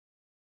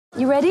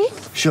You ready?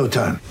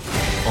 Showtime.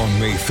 On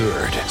May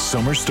 3rd,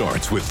 summer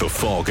starts with The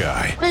Fall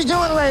Guy. Let's do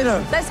it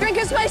later. Let's drink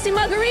a spicy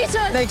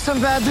margarita. Make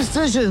some bad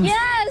decisions.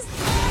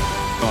 Yes!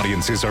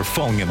 Audiences are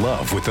falling in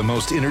love with the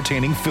most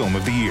entertaining film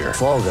of the year.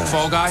 Fall Guy.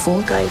 Fall Guy?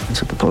 Fall Guy.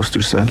 That's what the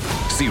poster said.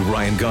 See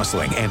Ryan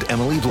Gosling and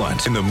Emily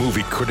Blunt in the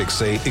movie critics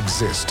say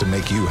exists to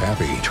make you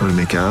happy. Trying to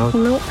make it out?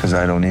 Nope. Because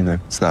I don't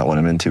either. It's not what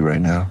I'm into right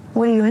now.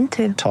 What are you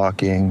into?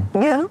 Talking.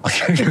 Yeah.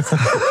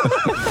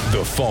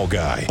 The Fall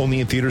Guy.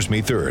 Only in theaters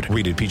May 3rd.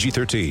 Rated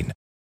PG-13.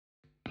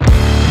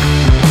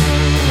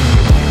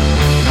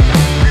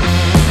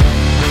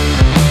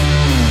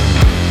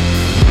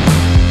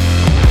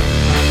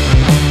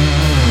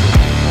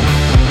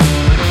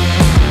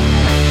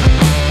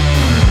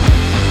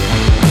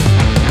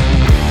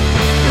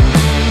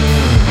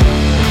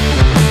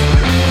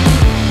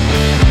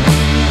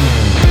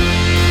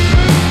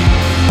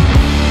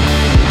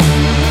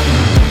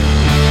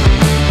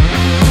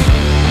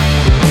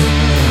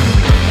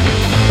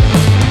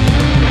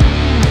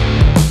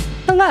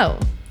 Hello,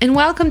 and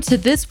welcome to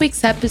this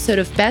week's episode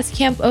of Best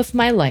Camp of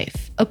My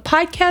Life, a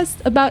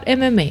podcast about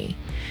MMA.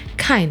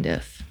 Kind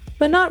of,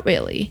 but not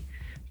really,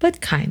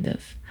 but kind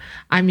of.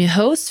 I'm your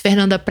host,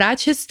 Fernanda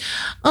Prates,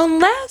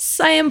 unless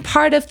I am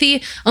part of the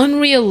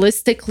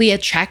unrealistically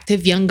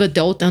attractive young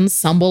adult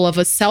ensemble of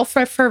a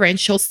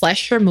self-referential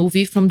slasher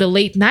movie from the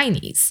late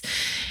 90s.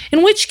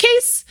 In which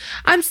case,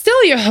 I'm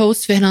still your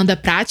host, Fernanda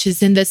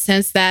Prates, in the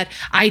sense that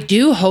I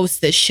do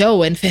host the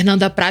show and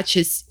Fernanda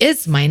Prates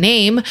is my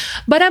name,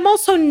 but I'm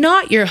also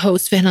not your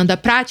host, Fernanda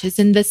Prates,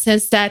 in the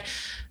sense that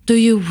do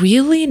you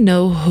really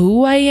know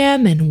who I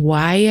am and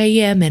why I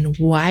am and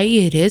why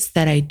it is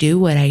that I do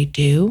what I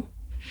do?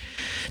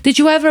 Did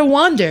you ever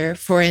wonder,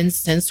 for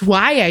instance,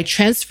 why I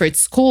transferred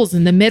schools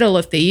in the middle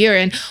of the year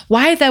and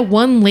why that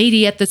one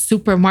lady at the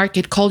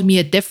supermarket called me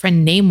a different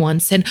name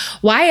once and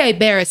why I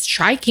bear a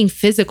striking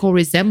physical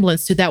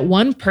resemblance to that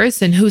one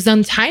person whose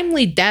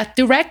untimely death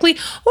directly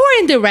or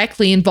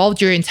indirectly involved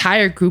your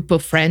entire group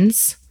of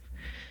friends?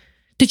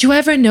 Did you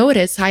ever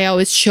notice I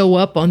always show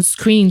up on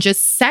screen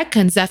just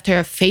seconds after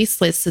a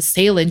faceless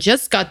assailant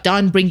just got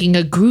done bringing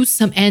a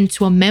gruesome end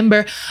to a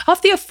member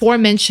of the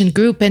aforementioned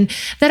group, and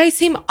that I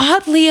seem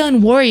oddly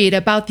unworried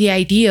about the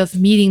idea of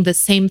meeting the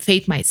same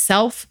fate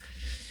myself?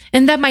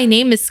 And that my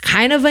name is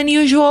kind of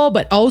unusual,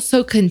 but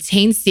also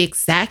contains the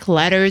exact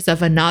letters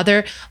of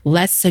another,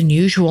 less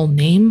unusual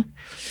name?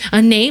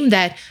 A name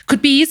that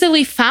could be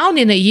easily found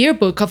in a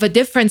yearbook of a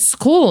different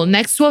school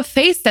next to a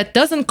face that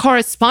doesn't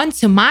correspond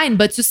to mine,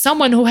 but to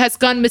someone who has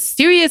gone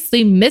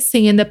mysteriously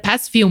missing in the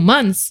past few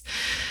months.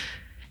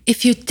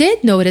 If you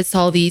did notice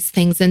all these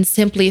things and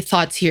simply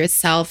thought to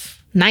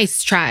yourself,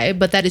 nice try,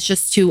 but that is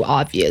just too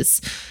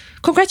obvious,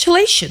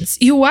 congratulations,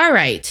 you are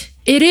right.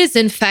 It is,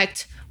 in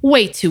fact,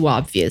 way too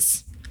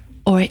obvious.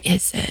 Or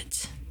is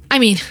it? I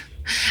mean,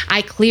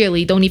 I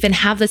clearly don't even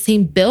have the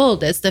same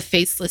build as the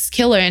faceless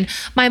killer, and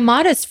my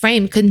modest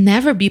frame could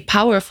never be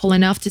powerful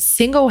enough to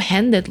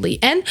single-handedly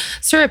and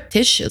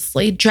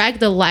surreptitiously drag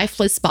the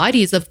lifeless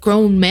bodies of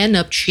grown men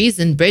up trees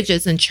and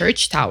bridges and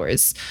church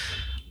towers.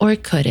 Or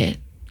could it?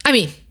 I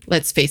mean,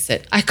 let's face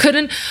it, I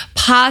couldn't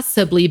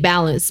possibly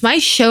balance my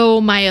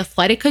show, my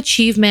athletic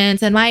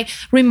achievements, and my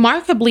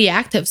remarkably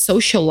active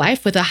social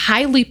life with a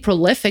highly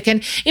prolific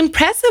and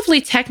impressively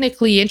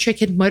technically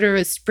intricate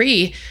murderous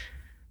spree.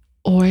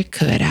 Or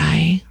could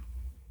I?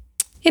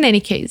 In any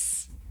case,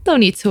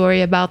 don't need to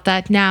worry about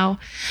that now.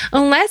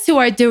 Unless you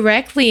are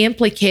directly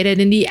implicated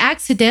in the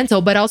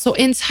accidental but also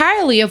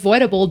entirely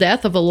avoidable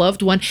death of a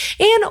loved one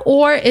and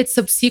or its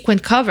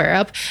subsequent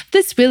cover-up,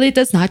 this really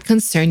does not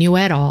concern you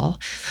at all.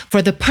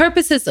 For the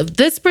purposes of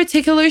this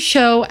particular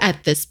show,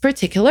 at this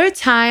particular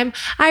time,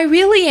 I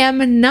really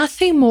am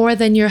nothing more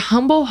than your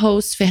humble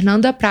host,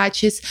 Fernanda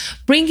Prates,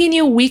 bringing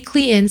you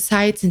weekly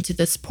insights into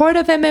the sport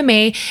of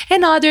MMA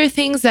and other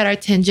things that are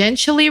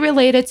tangentially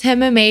related to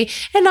MMA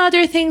and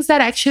other things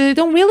that actually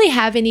don't really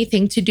have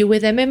anything to do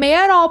with MMA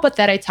at all, but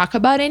that I talk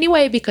about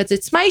anyway because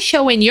it's my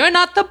show and you're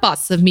not the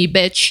boss of me,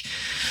 bitch.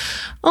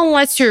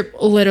 Unless you're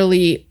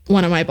literally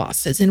one of my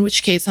bosses, in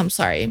which case I'm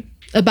sorry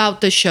about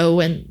the show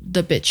and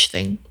the bitch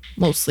thing.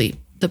 Mostly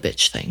the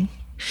bitch thing.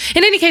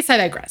 In any case, I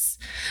digress.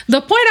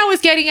 The point I was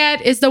getting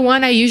at is the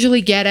one I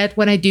usually get at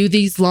when I do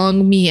these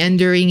long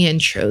meandering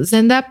intros.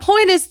 And that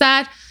point is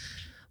that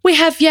we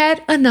have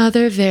yet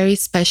another very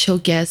special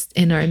guest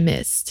in our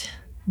midst.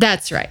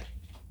 That's right.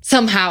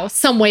 Somehow,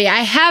 someway, I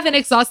haven't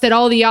exhausted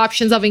all the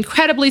options of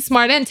incredibly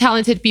smart and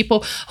talented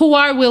people who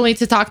are willing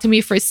to talk to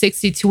me for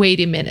 60 to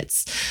 80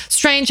 minutes.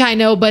 Strange, I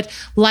know, but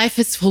life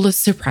is full of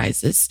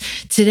surprises.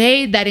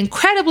 Today, that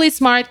incredibly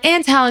smart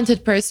and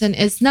talented person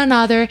is none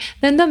other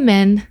than the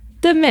man,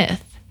 the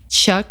myth,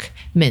 Chuck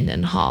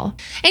Mendenhall.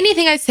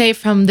 Anything I say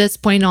from this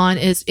point on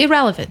is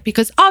irrelevant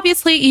because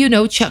obviously you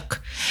know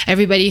Chuck.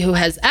 Everybody who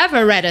has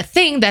ever read a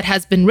thing that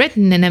has been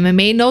written in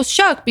MMA knows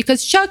Chuck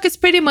because Chuck is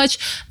pretty much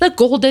the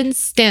golden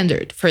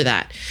standard for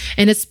that.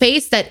 In a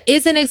space that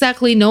isn't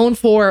exactly known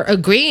for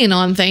agreeing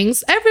on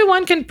things,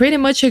 everyone can pretty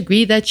much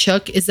agree that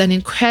Chuck is an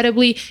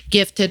incredibly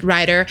gifted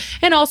writer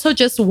and also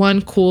just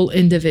one cool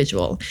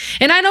individual.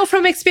 And I know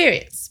from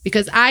experience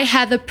because I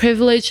had the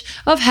privilege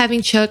of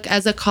having Chuck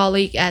as a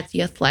colleague at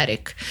The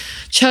Athletic.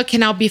 Chuck can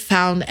now be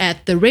found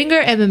at the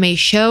Ringer MMA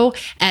show,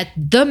 at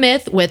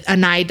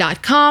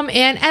themythwithanai.com,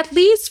 and at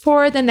least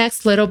for the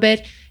next little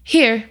bit,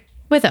 here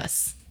with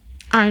us.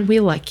 Aren't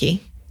we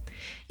lucky?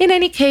 In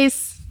any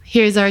case,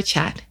 here's our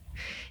chat.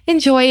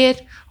 Enjoy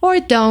it or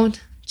don't.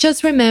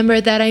 Just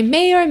remember that I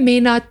may or may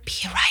not be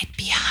right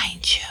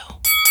behind you.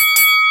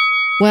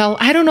 Well,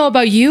 I don't know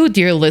about you,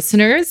 dear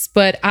listeners,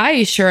 but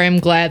I sure am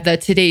glad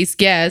that today's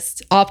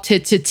guest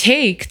opted to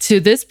take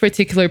to this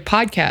particular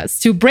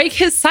podcast to break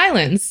his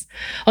silence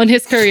on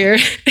his career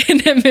in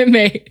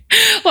MMA.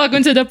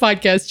 Welcome to the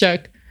podcast,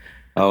 Chuck.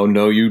 Oh,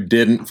 no, you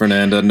didn't,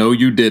 Fernanda. No,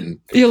 you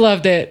didn't. You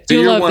loved it. So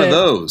you're one of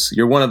those.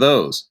 You're one of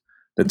those.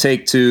 The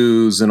take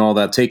twos and all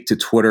that. Take to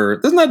Twitter.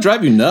 Doesn't that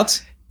drive you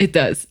nuts? It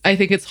does. I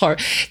think it's hard.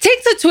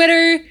 Take to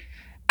Twitter.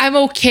 I'm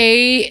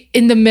okay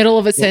in the middle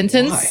of a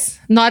sentence, why?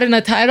 Not in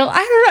a title.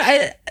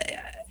 I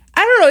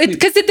don't know.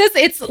 Because it does.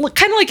 It's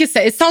kind of like you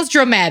said. It sounds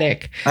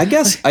dramatic. I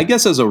guess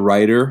as a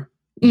writer,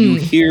 you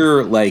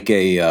hear like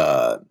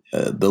the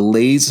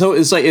lazy. So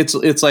it's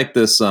like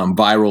this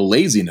viral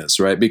laziness,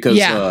 right? Because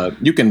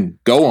you can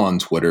go on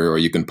Twitter or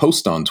you can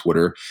post on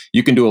Twitter.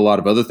 You can do a lot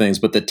of other things,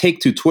 but the take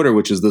to Twitter,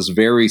 which is this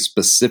very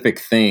specific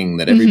thing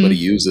that everybody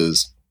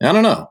uses. I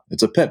don't know.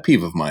 It's a pet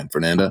peeve of mine,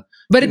 Fernanda.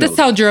 But it does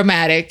sound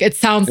dramatic. It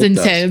sounds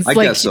intense. I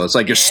guess so. It's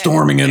like you're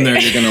storming in there.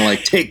 You're going to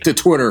like take to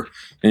Twitter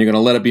and you're going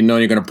to let it be known.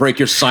 You're going to break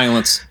your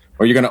silence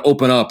or you're going to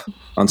open up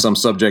on some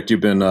subject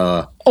you've been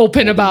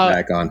open about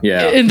back on.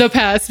 Yeah. In the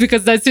past,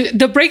 because that's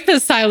the break the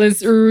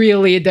silence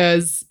really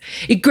does.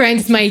 It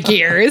grinds my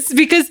gears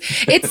because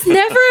it's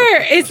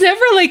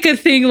never like a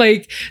thing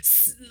like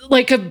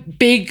a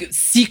big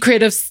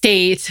secret of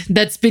state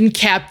that's been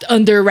kept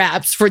under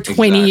wraps for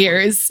 20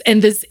 years.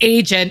 And this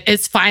agent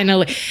is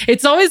finally,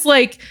 it's always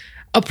like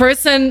a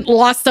person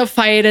lost a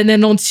fight and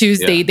then on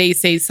Tuesday they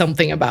say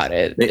something about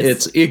it.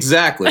 It's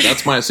exactly,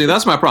 that's my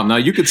problem. Now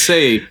you could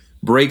say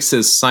breaks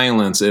his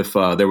silence if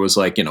there was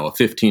like, a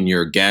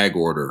 15-year gag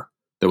order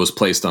that was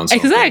placed on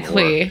something.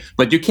 Exactly.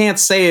 But you can't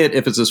say it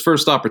if it's his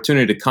first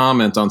opportunity to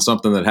comment on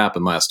something that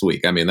happened last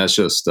week. I mean, that's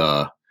just,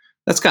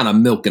 that's kind of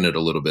milking it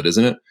a little bit,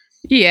 isn't it?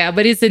 Yeah,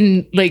 but it's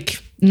in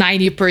like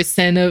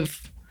 90% of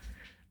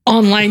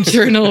online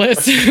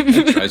journalism.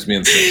 That drives me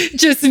insane.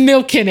 Just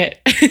milking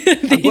it.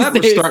 I'm glad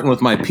we're starting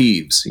with my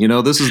peeves.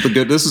 This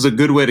is a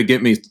good way to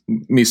get me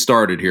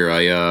started here.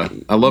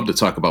 I love to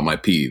talk about my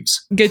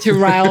peeves. Get you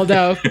riled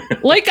up.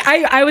 Like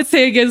I would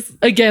say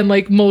again,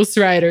 like most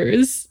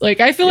writers. Like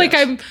I feel like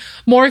I'm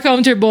more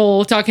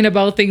comfortable talking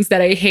about things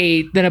that I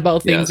hate than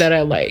about things that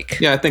I like.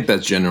 Yeah, I think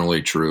that's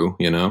generally true,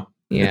 Yeah.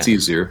 It's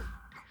easier.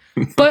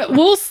 But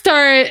we'll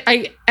start.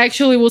 I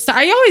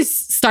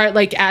always start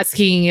like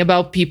asking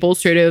about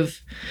people's sort of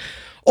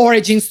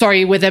origin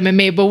story with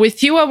MMA. But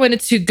with you, I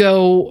wanted to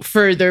go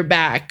further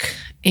back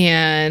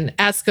and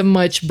ask a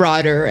much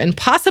broader and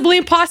possibly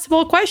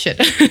impossible question.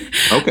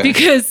 Okay.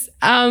 Because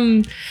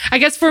I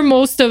guess for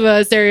most of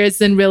us, there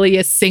isn't really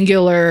a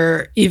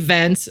singular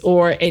event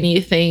or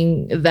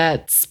anything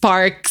that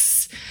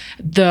sparks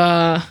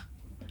the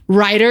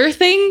writer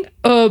thing,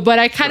 but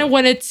I kind of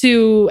wanted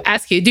to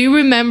ask you, do you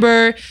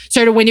remember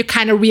sort of when you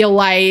kind of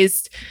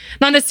realized,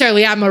 not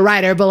necessarily I'm a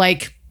writer, but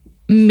like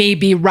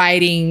maybe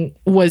writing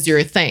was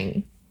your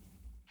thing?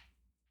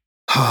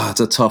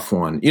 It's a tough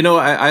one.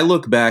 I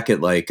look back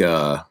at like,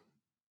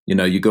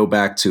 you go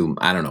back to,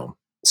 I don't know,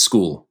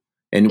 school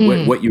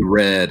and what you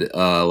read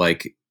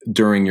like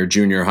during your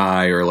junior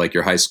high or like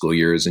your high school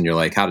years. And you're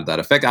like, how did that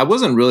affect? I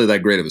wasn't really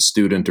that great of a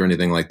student or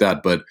anything like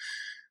that,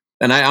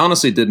 and I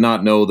honestly did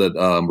not know that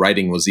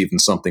writing was even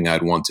something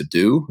I'd want to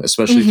do,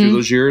 especially through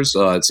those years.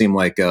 It seemed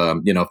like,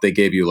 if they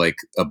gave you like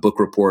a book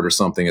report or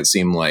something, it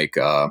seemed like,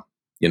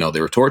 they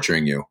were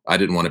torturing you. I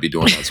didn't want to be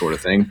doing that sort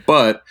of thing.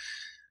 But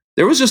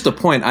there was just a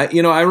point.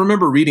 I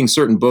remember reading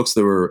certain books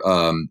that were,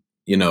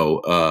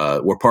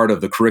 were part of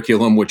the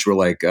curriculum, which were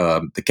like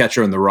The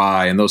Catcher in the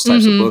Rye and those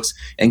types of books,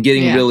 and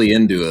getting really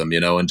into them,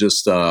 and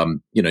just,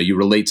 you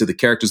relate to the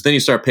characters. Then you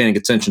start paying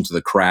attention to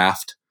the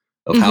craft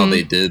of how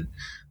they did.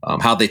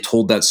 How they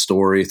told that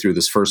story through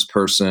this first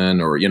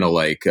person, or as a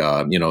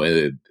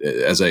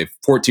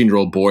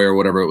 14-year-old boy or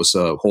whatever it was,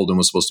 Holden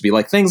was supposed to be,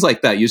 like things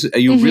like that.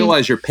 You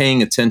realize you're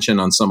paying attention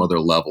on some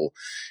other level,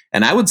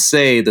 and I would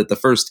say that the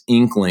first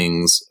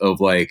inklings of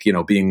like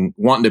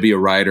wanting to be a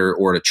writer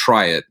or to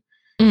try it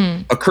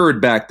occurred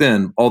back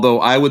then. Although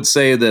I would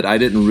say that I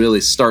didn't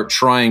really start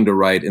trying to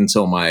write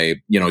until my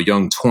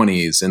young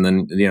 20s, and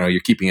then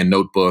you're keeping a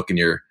notebook and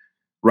you're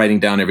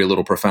writing down every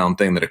little profound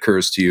thing that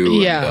occurs to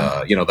you,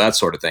 and, you know, that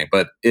sort of thing.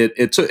 But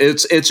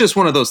it's just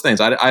one of those things.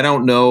 I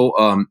don't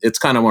know. It's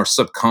kind of more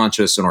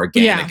subconscious and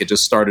organic. It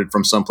just started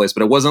from someplace,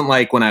 but it wasn't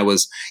like when I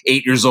was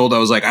 8 years old, I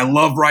was like, I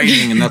love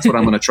writing and that's what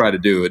I'm going to try to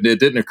do. It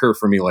didn't occur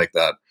for me like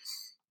that.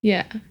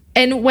 Yeah.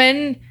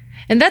 And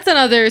that's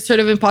another sort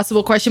of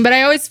impossible question, but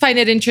I always find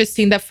it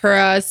interesting that for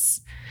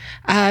us,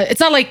 it's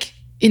not like,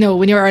 you know,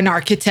 when you're an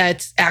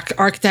architect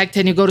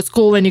and you go to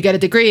school and you get a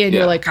degree and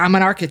you're like, I'm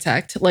an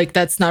architect. Like,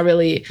 that's not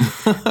really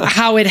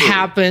how it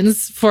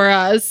happens for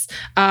us.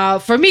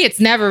 For me, it's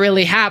never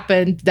really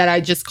happened that I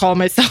just call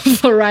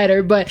myself a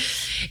writer. But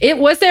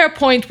was there a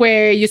point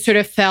where you sort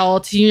of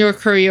felt in your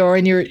career or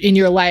in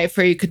your life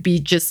where you could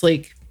be just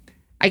like,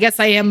 I guess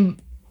I am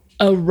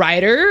a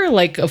writer,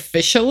 like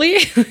officially?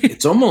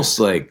 It's almost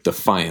like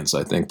defiance,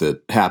 I think,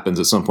 that happens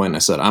at some point. And I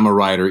said, I'm a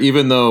writer,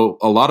 even though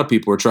a lot of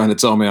people were trying to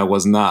tell me I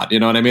was not. You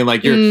know what I mean?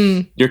 Like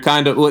you're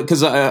kind of,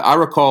 because I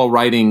recall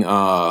writing,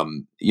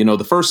 you know,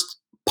 the first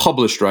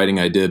published writing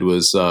I did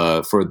was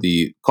for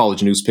the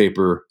college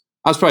newspaper.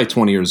 I was probably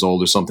 20 years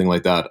old or something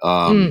like that.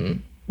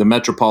 The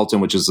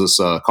Metropolitan, which is this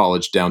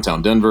college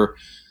downtown Denver.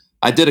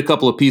 I did a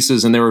couple of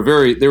pieces and they were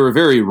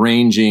very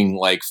ranging,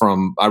 like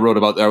from, I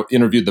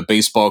interviewed the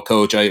baseball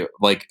coach. I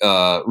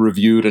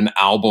reviewed an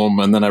album,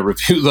 and then I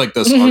reviewed like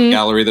this art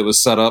gallery that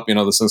was set up, you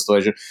know, this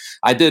installation.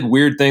 I did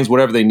weird things,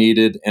 whatever they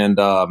needed. And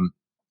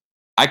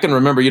I can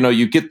remember, you know,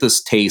 you get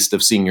this taste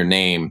of seeing your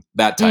name,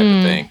 that type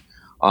of thing.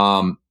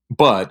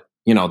 But,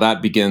 you know,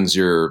 that begins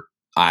your,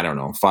 I don't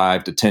know,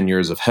 5 to 10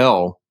 years of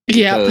hell.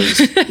 Because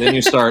then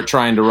you start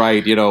trying to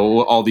write, you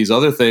know, all these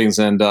other things.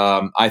 And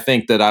I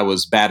think that I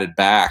was batted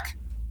back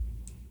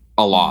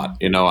a lot.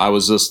 You know, I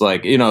was just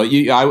like, you know,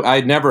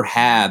 I never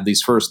had the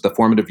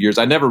formative years.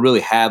 I never really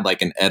had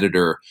like an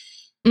editor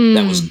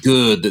that was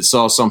good, that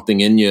saw something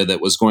in you, that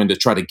was going to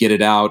try to get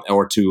it out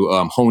or to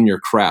hone your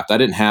craft. I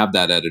didn't have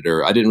that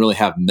editor. I didn't really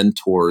have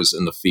mentors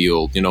in the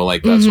field, you know,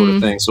 like that sort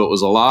of thing. So it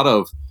was a lot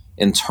of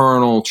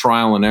internal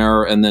trial and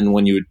error. And then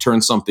when you would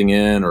turn something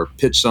in or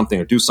pitch something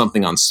or do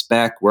something on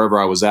spec, wherever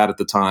I was at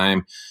the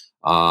time,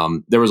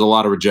 there was a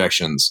lot of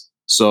rejections.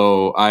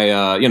 So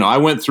I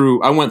went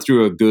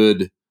through a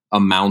good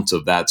amount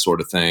of that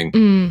sort of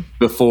thing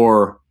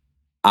before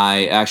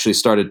I actually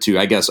started to,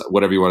 I guess,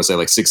 whatever you want to say,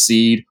 like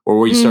succeed, or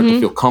where you start to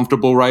feel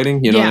comfortable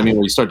writing, you know what I mean?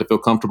 Where you start to feel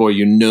comfortable, or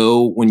you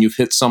know when you've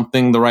hit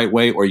something the right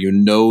way, or you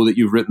know that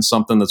you've written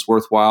something that's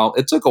worthwhile.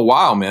 It took a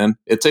while, man.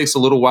 It takes a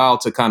little while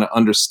to kind of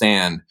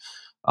understand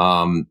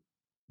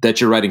that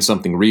you're writing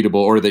something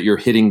readable, or that you're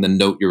hitting the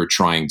note you were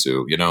trying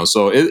to, you know?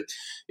 So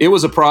it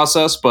was a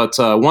process, but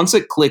once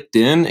it clicked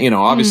in, you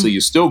know, obviously you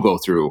still go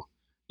through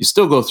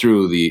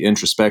the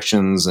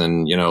introspections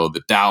and, you know,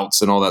 the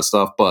doubts and all that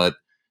stuff, but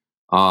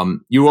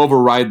you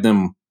override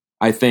them,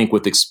 I think,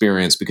 with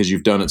experience, because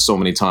you've done it so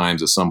many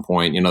times. At some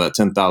point, you know, that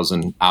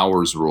 10,000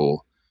 hours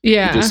rule.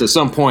 Yeah. Just at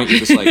some point, you're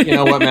just like, you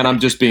know what, man, I'm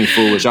just being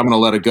foolish. I'm going to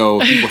let it go.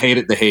 People hate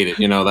it, they hate it,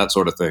 you know, that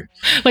sort of thing.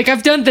 Like,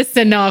 I've done this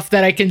enough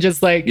that I can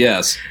just like,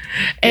 yes.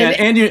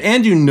 And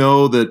you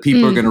know that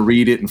people are going to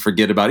read it and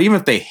forget about it, even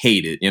if they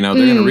hate it. You know,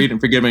 they're going to read it and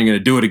forget it, and you're going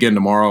to do it again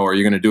tomorrow, or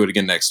you're going to do it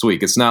again next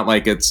week. It's not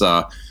like it's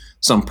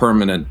some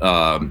permanent,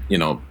 you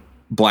know,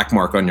 black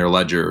mark on your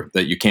ledger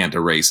that you can't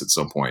erase at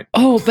some point.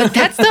 Oh, but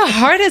that's the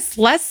hardest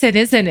lesson,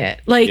 isn't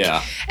it? Like,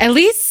 at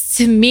least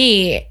to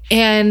me,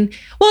 and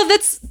well,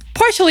 that's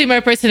partially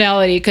my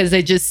personality, because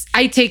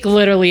I take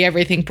literally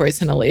everything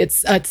personally.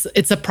 It's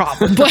a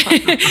problem, but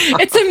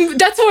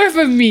that's more of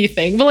a me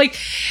thing. But like,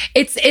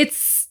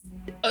 it's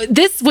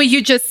this, what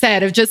you just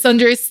said, of just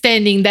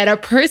understanding that a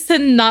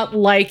person not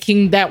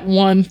liking that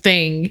one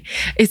thing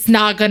is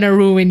not going to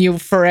ruin you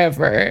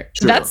forever.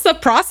 Sure. That's the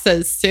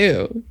process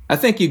too. I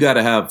think you got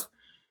to have,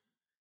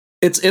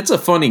 it's a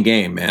funny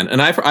game, man. And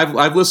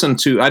I've listened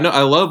to,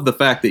 I love the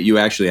fact that you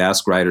actually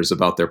ask writers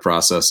about their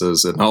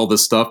processes and all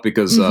this stuff,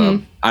 because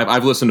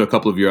I've listened to a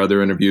couple of your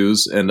other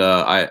interviews, and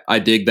I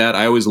dig that.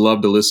 I always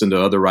love to listen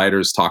to other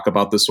writers talk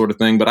about this sort of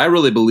thing, but I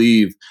really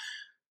believe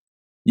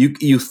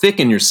you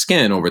thicken your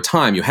skin over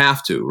time. You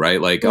have to,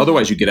 right? Like,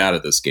 otherwise you get out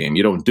of this game.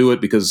 You don't do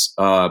it because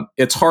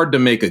it's hard to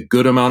make a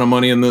good amount of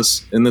money in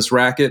this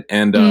racket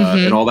and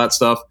all that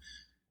stuff.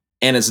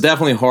 And it's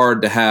definitely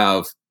hard to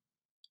have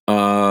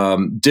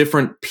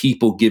different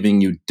people giving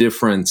you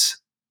different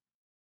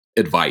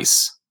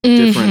advice,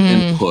 different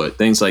input,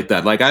 things like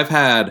that. Like, I've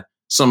had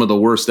some of the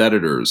worst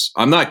editors.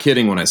 I'm not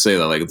kidding when I say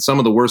that. Like, some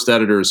of the worst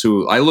editors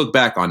who I look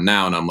back on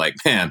now and I'm like,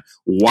 man,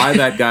 why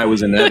that guy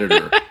was an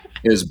editor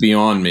is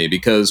beyond me,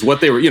 because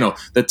what they were, you know,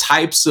 the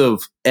types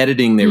of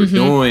editing they were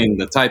doing,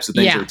 the types of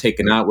things they were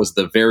taking out was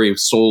the very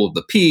soul of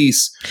the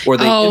piece, or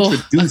they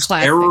introduced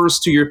errors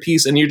to your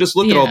piece. And you just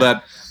look at all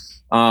that.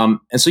 And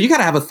so you got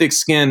to have a thick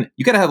skin.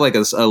 You got to have like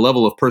a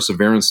level of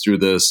perseverance through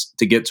this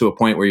to get to a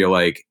point where you're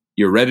like,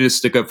 you're ready to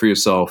stick up for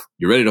yourself.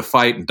 You're ready to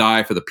fight and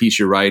die for the piece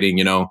you're writing,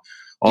 you know,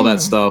 all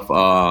that stuff.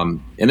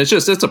 And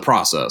it's a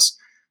process.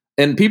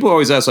 and people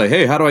always ask like,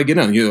 hey, how do I get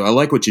in? I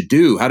like what you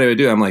do. How do I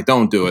do it? I'm like,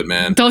 don't do it,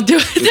 man. Don't do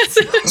it.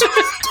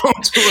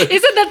 Don't do it.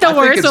 Isn't that the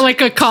worst when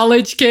like a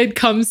college kid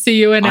comes to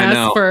you and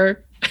asks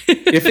for...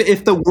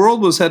 if the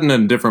world was heading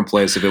in a different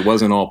place, if it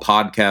wasn't all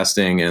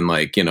podcasting and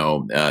like,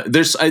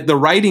 there's the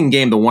writing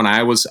game, the one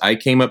I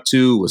came up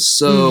to was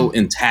so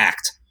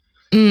intact.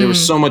 There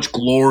was so much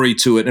glory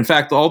to it. In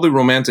fact, all the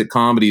romantic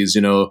comedies,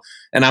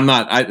 and I'm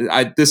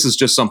not, this is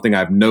just something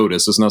I've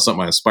noticed. It's not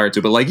something I aspire to,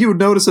 but like you would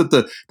notice that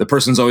the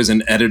person's always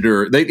an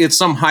editor. It's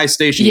some high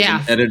station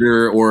an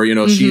editor, or,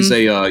 she's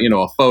a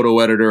photo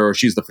editor, or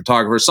she's the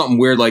photographer, something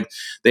weird. Like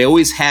they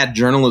always had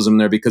journalism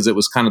there because it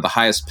was kind of the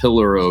highest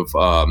pillar of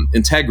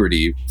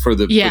integrity for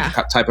the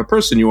type of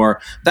person you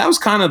are. That was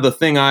kind of the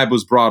thing I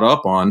was brought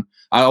up on.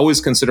 I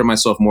always consider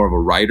myself more of a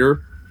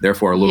writer,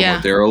 therefore a little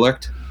more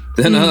derelict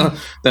than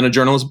a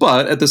journalist.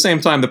 But at the same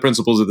time, the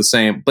principles are the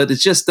same. But it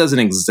just doesn't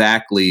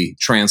exactly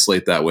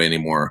translate that way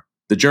anymore.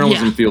 The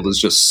journalism field is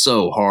just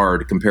so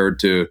hard compared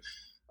to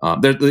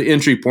the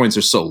entry points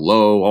are so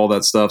low, all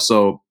that stuff.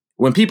 So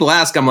when people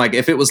ask, I'm like,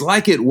 if it was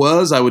like it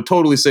was, I would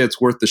totally say it's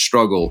worth the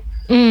struggle.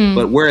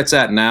 But where it's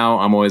at now,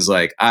 I'm always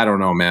like, I don't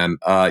know, man.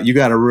 You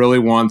got to really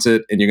want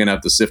it, and you're going to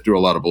have to sift through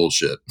a lot of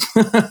bullshit.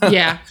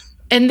 Yeah.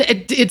 And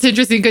it's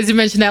interesting because you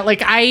mentioned that.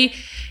 Like I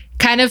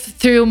kind of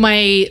through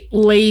my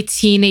late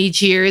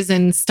teenage years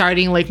and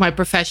starting like my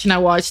profession, I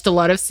watched a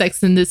lot of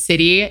Sex and the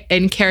City,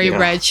 and Carrie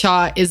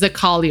Bradshaw is a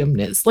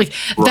columnist. Like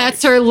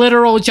that's her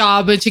literal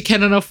job, and she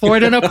cannot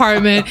afford an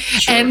apartment.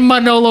 And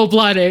Manolo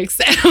Blahniks.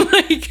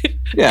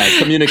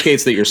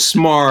 Communicates that you're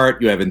smart,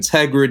 you have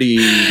integrity,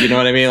 you know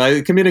what I mean? Like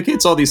it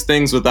communicates all these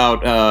things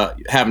without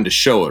having to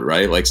show it,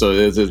 right? Like so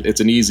it's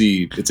an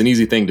easy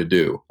thing to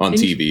do on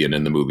TV and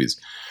in the movies.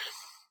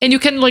 And you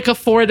can like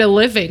afford a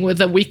living with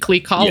a weekly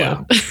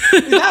column. Yeah.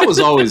 That was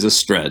always a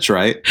stretch,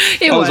 right?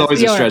 That was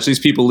always a stretch. These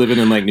people living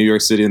in like New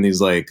York City in these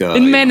like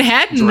in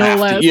Manhattan, no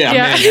less.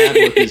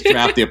 Manhattan with these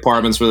drafty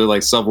apartments where they're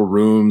like several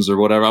rooms or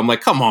whatever. I'm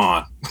like, come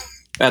on,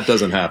 that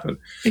doesn't happen.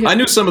 I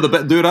knew some of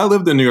the dude. I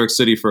lived in New York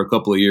City for a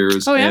couple of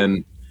years,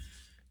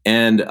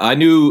 and I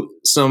knew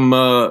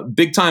some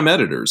big time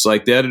editors,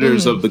 like the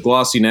editors of the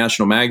glossy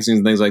national magazines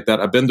and things like that.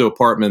 I've been to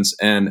apartments,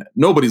 and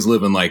nobody's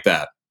living like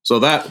that. So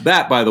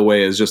that, by the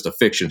way, is just a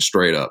fiction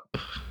straight up.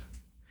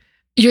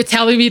 You're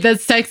telling me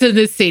that Sex and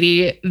the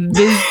City,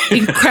 these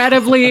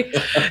incredibly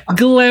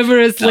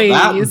glamorous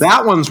ladies.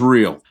 That one's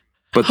real.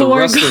 But the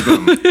rest of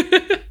them...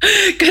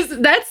 Because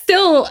that's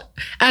still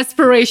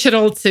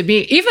aspirational to me.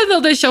 Even though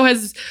the show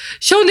has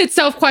shown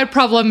itself quite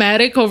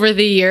problematic over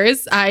the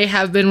years, I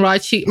have been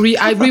watching...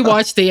 I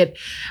rewatched it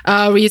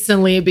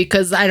recently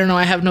because, I don't know,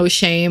 I have no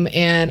shame.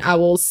 And I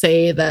will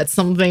say that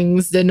some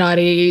things did not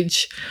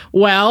age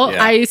well.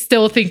 Yeah. I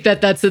still think that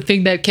that's a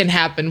thing that can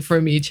happen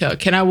for me,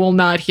 Chuck. And I will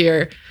not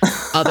hear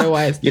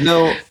otherwise.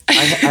 I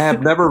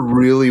have never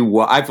really...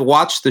 I've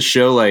watched the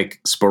show like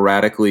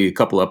sporadically, a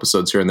couple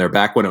episodes here and there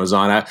back when it was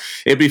on.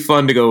 It'd be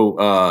fun to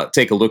go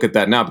take a look at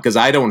that now because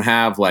I don't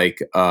have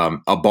like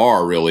a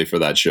bar really for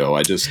that show.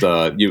 I just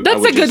that's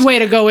a good way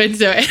to go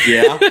into it.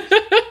 Yeah,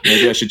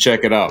 maybe I should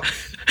check it out.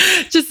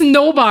 Just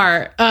no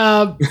bar.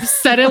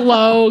 Set it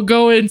low,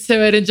 go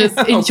into it, and just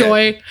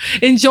enjoy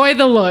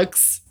the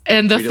looks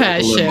and the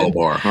fashion. Like a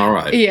bar. All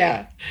right.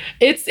 Yeah.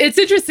 It's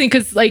interesting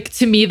because like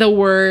to me the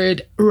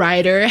word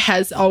writer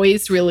has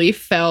always really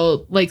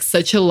felt like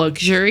such a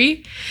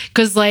luxury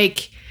because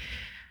like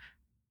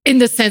in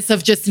the sense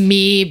of just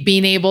me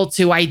being able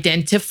to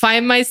identify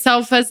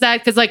myself as that.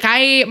 Because like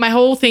my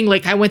whole thing,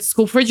 like I went to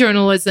school for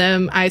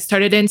journalism. I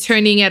started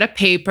interning at a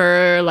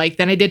paper. Like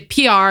then I did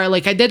PR.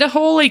 Like I did a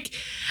whole, like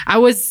I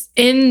was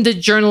in the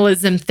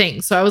journalism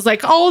thing. So I was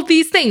like all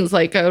these things,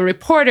 like a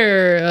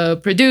reporter, a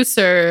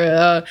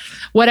producer,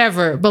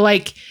 whatever. But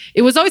like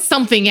it was always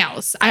something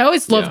else. I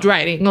always loved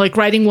writing. Like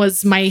writing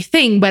was my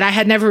thing, but I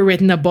had never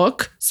written a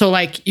book. So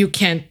like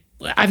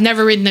I've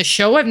never written a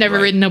show. I've never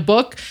written a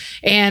book,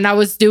 and I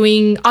was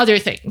doing other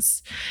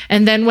things.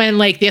 And then when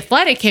like The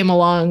Athletic came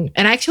along,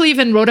 and I actually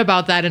even wrote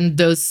about that in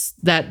those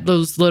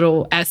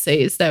little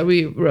essays that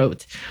we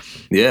wrote.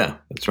 Yeah,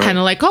 that's right. Kind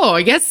of like,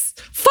 I guess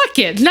fuck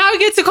it. Now I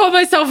get to call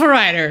myself a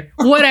writer.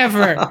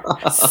 Whatever.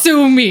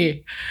 Sue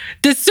me.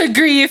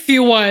 Disagree if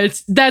you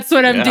want. That's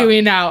what I'm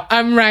doing now.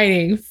 I'm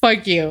writing.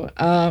 Fuck you.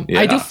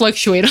 I do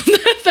fluctuate on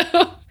that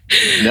though.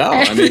 No,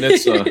 I mean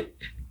it's.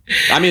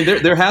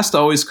 There has to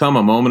always come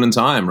a moment in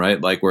time, right?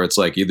 Like where it's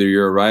like either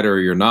you're a writer or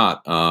you're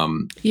not.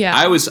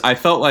 I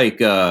felt like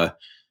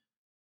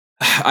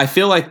I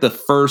feel like the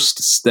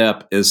first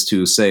step is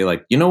to say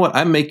like, you know what,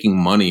 I'm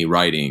making money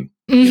writing.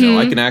 Mm-hmm.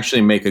 I can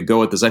actually make a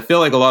go at this. I feel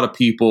like a lot of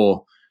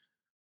people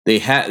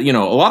a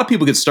lot of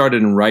people get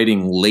started in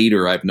writing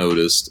later. I've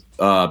noticed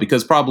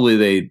because probably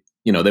they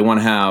want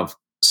to have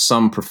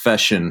some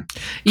profession.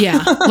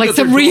 Yeah. Like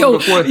some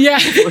real.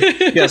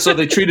 Yeah. So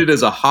they treat it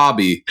as a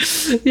hobby.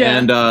 Yeah.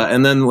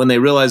 And then when they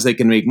realize they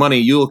can make money,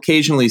 you'll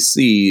occasionally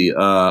see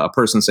a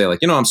person say like,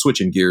 I'm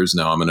switching gears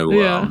now. I'm going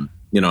to, I'm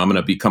going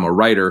to become a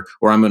writer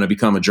or I'm going to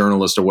become a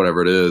journalist or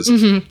whatever it is.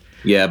 Mm-hmm.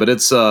 Yeah. But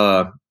it's,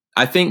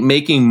 I think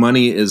making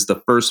money is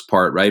the first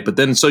part, right? But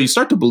then, so you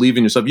start to believe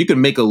in yourself. You can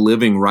make a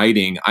living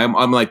writing.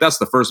 I'm like, that's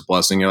the first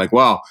blessing. You're like,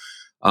 wow,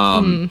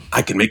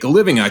 I can make a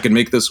living. I can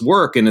make this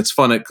work. And it's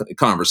fun at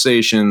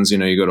conversations. You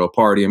know, you go to a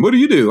party and what do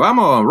you do? I'm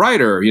a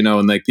writer, you know,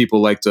 and like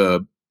people like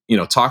to, you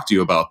know, talk to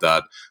you about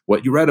that,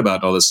 what you read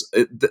about, all this.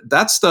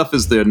 That stuff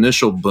is the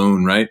initial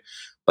boon, right?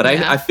 But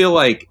I feel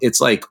like it's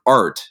like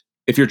art.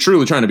 If you're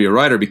truly trying to be a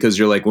writer, because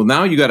you're like, well,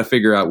 now you got to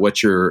figure out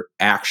what your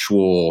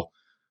actual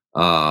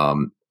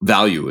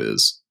value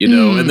is, you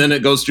know, and then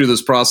it goes through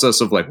this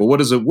process of like, well,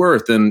 what is it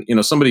worth? And, you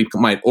know, somebody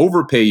might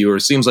overpay you, or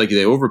it seems like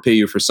they overpay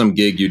you for some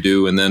gig you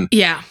do. And then,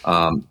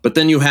 but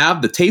then you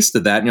have the taste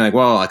of that and you're like,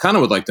 well, I kind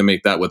of would like to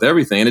make that with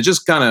everything. And it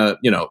just kind of,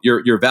 you know,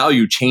 your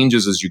value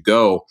changes as you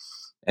go.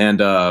 And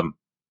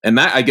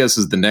that, I guess,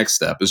 is the next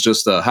step, is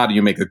just how do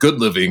you make a good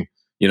living,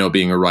 you know,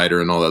 being a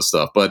writer and all that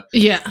stuff. But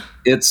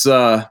it's,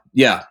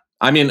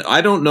 I mean,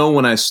 I don't know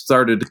when I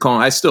started to call,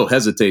 I still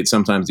hesitate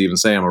sometimes to even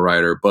say I'm a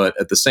writer, but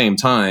at the same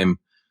time,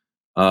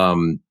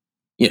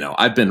 you know,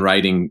 I've been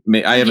writing,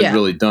 I haven't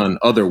really done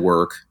other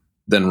work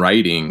than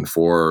writing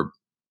for,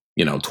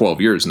 you know, 12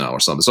 years now or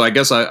something. So I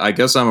guess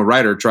I'm a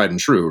writer tried and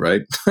true,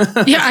 right?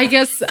 I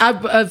guess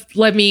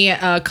let me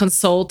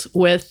consult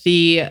with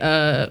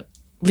the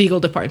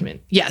legal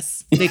department.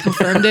 Yes, they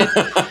confirmed it.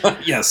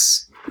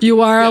 Yes.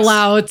 You are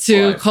allowed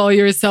to call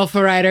yourself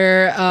a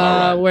writer.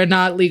 We're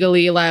not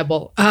legally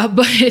liable.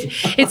 But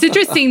it's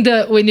interesting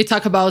when you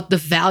talk about the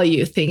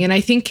value thing. And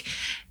I think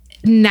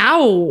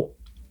now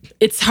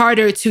it's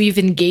harder to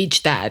even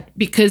gauge that,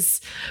 because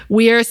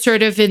we are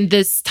sort of in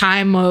this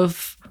time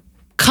of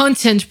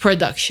content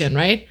production,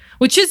 right?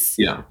 Which is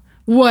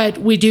what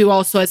we do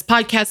also as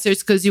podcasters,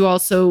 because you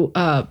also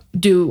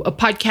do a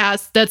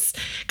podcast. That's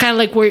kind of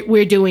like what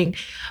we're doing.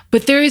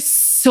 But there is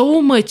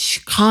so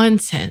much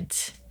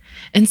content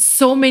and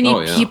so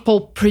many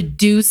people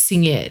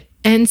producing it,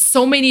 and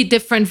so many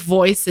different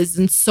voices,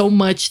 and so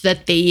much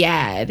that they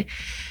add,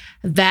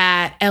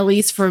 that, at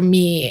least for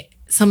me,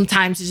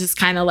 sometimes it's just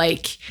kind of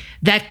like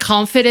that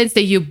confidence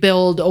that you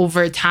build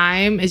over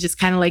time is just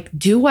kind of like,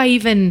 do I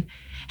even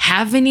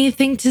have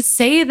anything to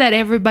say that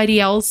everybody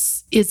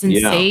else isn't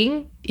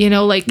saying? You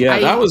know, like,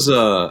 that was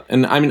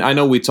and I mean, I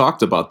know we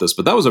talked about this,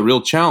 but that was a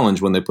real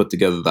challenge when they put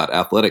together that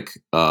athletic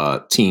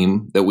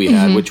team that we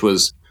had, which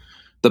was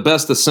the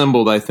best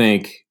assembled, I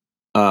think,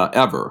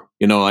 ever.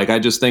 You know, like, I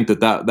just think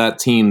that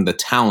team, the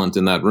talent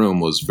in that room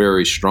was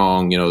very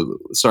strong, you know,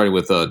 starting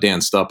with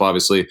Dan Stupp,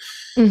 obviously.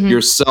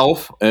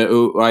 Yourself,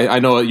 I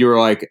know you were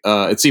like,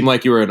 it seemed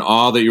like you were in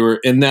awe that you were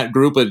in that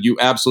group, but you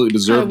absolutely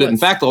deserved it. In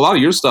fact, a lot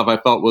of your stuff I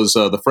felt was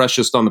the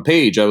freshest on the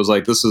page. I was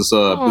like, this is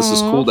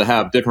cool to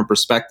have different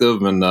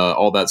perspective and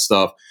all that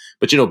stuff.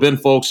 But, you know, Ben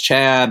Folks,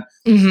 Chad,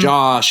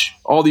 Josh,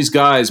 all these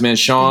guys, man,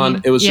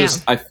 Sean, it was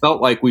just, I felt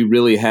like we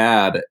really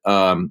had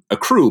a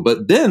crew.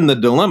 But then the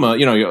dilemma,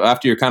 you know,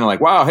 after you're kind of like,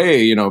 wow,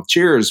 hey, you know,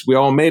 cheers, we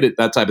all made it,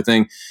 that type of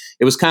thing.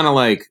 It was kind of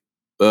like,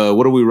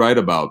 what do we write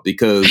about?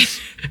 Because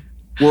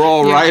we're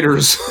all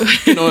writers.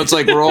 You know, it's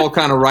like we're all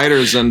kind of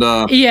writers, and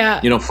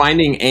you know,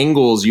 finding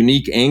angles,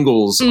 unique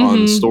angles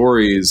on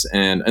stories,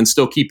 and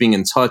still keeping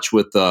in touch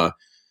with the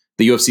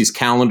UFC's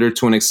calendar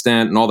to an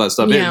extent and all that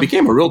stuff. It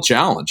became a real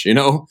challenge, you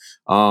know.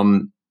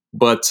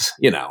 But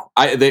you know,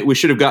 we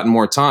should have gotten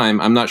more time.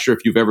 I'm not sure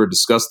if you've ever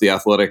discussed the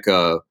athletic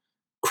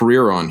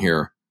career on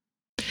here.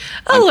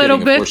 A little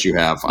bit. Of course you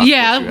have.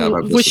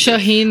 With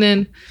Shaheen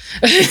and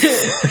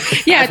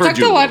I talked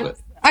a lot.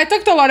 I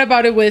talked a lot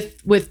about it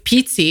with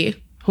Pizzi,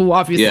 who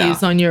obviously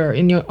is on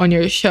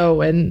your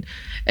show, and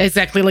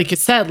exactly like you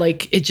said,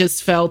 like, it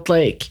just felt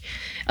like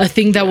a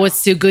thing that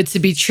was too good to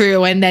be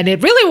true, and then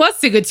it really was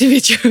too good to be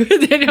true.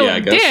 Then I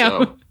guess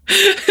damn. So.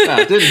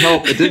 It didn't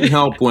help. It didn't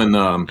help when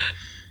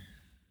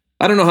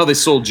I don't know how they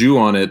sold you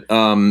on it.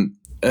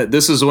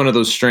 This is one of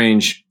those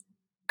strange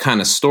kind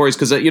of stories,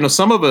 because you know,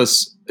 some of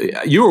us,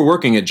 you were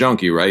working at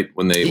Junkie, right,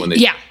 when they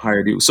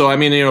hired you. So I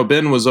mean, you know,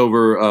 Ben was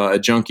over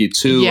at Junkie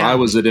too. I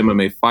was at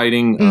MMA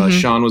Fighting.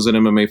 Sean was at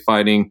MMA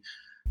Fighting.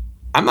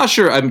 I'm not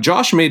sure.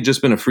 Josh may have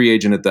just been a free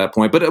agent at that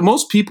point, but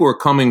most people are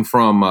coming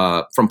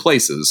from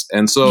places,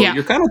 and so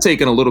you're kind of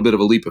taking a little bit of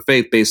a leap of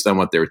faith based on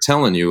what they were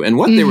telling you. And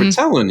what they were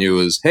telling you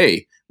is,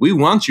 hey, we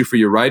want you for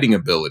your writing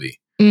ability.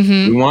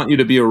 We want you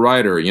to be a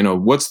writer. You know,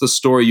 what's the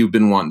story you've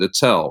been wanting to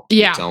tell?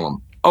 You tell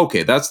them,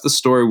 okay, that's the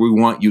story we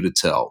want you to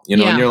tell. You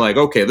know, and you're like,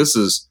 okay, this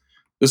is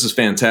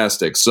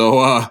fantastic.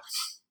 So,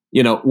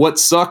 you know, what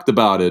sucked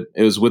about it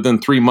is within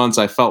 3 months,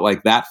 I felt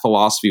like that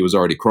philosophy was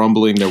already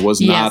crumbling. There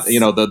was not, you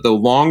know, the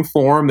long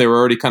form, they were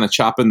already kind of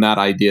chopping that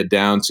idea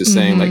down to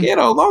saying like, you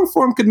know, long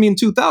form could mean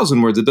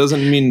 2,000 words. It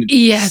doesn't mean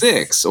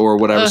 6 or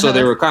whatever. So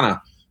they were kind of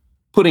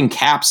putting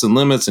caps and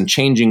limits and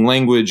changing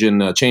language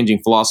and changing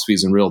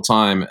philosophies in real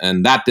time.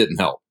 And that didn't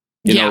help,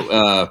 you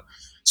know.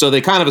 So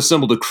they kind of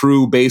assembled a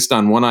crew based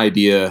on one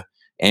idea.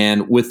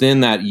 And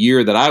within that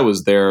year that I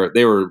was there,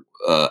 they were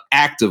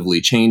actively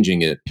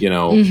changing it, you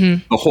know,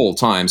 the whole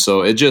time.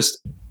 So it just,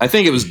 I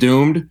think it was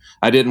doomed.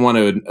 I didn't want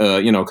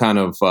to, you know, kind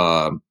of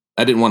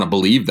I didn't want to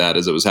believe that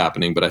as it was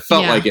happening, but I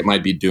felt like it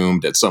might be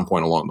doomed at some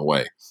point along the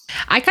way.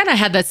 I kind of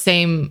had that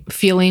same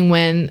feeling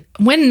when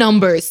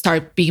numbers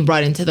start being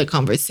brought into the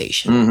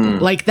conversation.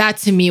 Mm-hmm. Like that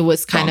to me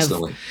was kind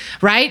Constantly. of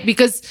right,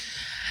 because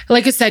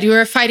like I said, you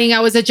were fighting. I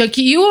was a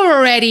junkie. You were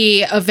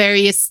already a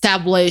very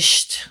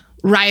established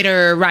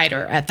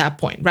writer at that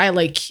point, right?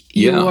 Like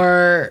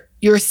your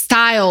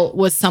style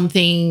was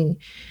something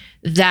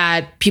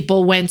that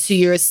people went to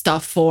your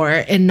stuff for,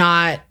 and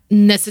not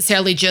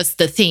necessarily just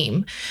the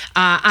theme.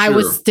 I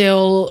was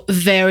still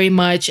very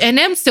much, and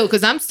am still,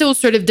 because I'm still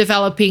sort of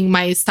developing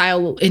my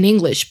style in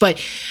English,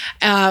 but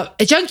a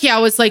junkie, I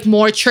was like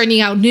more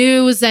churning out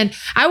news, and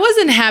I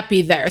wasn't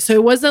happy there. So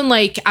it wasn't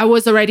like I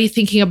was already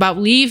thinking about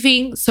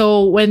leaving.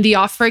 So when the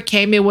offer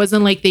came, it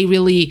wasn't like they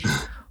really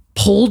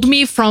pulled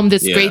me from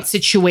this great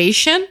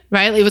situation,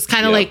 right? It was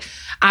kind of like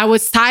I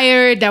was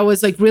tired. That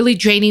was like really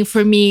draining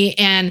for me.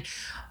 And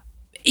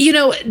you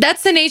know,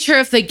 that's the nature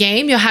of the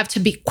game. You have to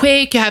be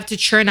quick, you have to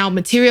churn out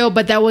material,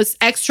 but that was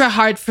extra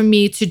hard for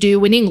me to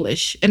do in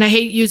English. And I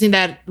hate using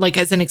that like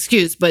as an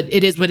excuse, but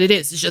it is what it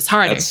is. It's just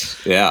harder.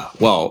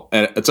 Well,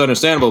 it's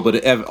understandable,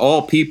 but of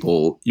all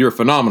people, you're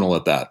phenomenal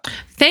at that.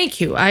 Thank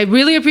you. I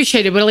really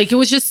appreciate it. But like, it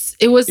was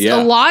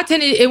a lot.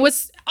 And it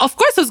was, of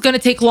course, it was going to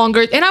take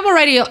longer. And I'm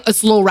already a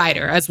slow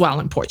writer as well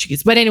in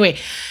Portuguese. But anyway,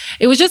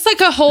 it was just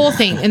like a whole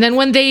thing. And then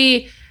when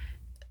the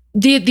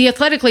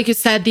Athletic, like you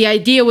said, the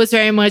idea was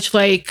very much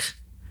like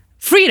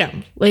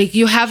freedom. Like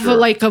you have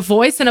a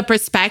voice and a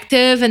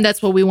perspective, and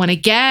that's what we want to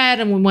get.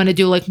 And we want to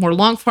do like more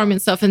long form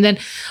and stuff. And then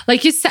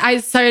like you said, I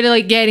started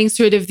like getting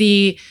sort of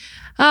you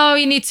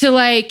need to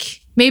like,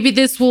 maybe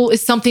this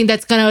is something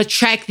that's going to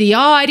attract the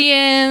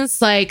audience,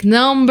 like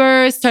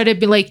numbers, started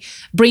be like,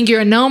 bring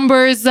your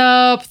numbers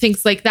up,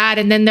 things like that.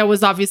 And then there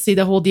was obviously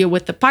the whole deal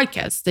with the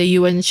podcast that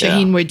you and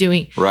Shaheen were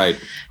doing. Right.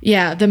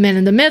 Yeah. The Men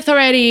and the Myth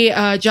already.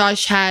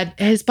 Josh had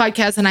his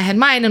podcast and I had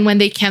mine. And when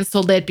they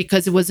canceled it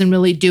because it wasn't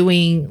really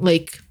doing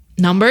like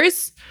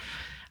numbers,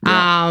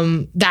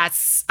 I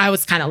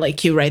was kind of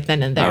like you right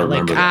then and there.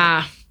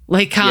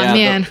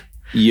 Man.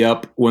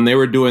 Yep. When they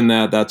were doing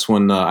that, that's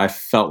when I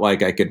felt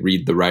like I could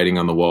read the writing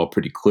on the wall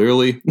pretty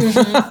clearly.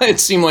 Mm-hmm.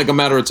 It seemed like a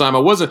matter of time.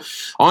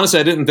 Honestly,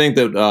 I didn't think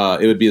that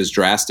it would be as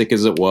drastic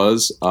as it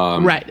was.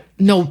 Right.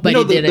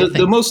 Nobody did it.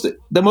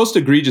 The most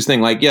egregious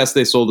thing, like, yes,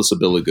 they sold us a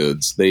bill of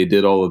goods. They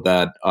did all of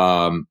that.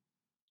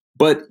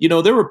 But,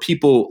 there were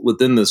people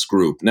within this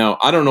group. Now,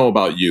 I don't know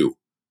about you.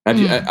 Have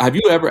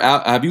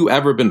you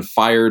ever been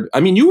fired?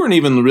 I mean, you weren't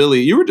even really,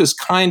 you were just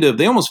kind of,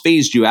 they almost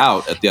phased you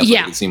out at the Athletic.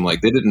 Yeah. It seemed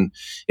like they didn't,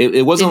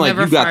 it wasn't like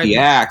you got the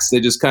axe. They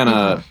just kind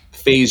of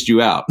phased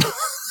you out.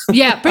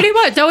 Yeah, pretty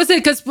much. That was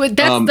it. Because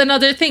that's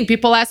another thing.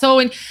 People ask,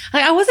 and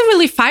I wasn't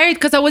really fired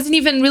because I wasn't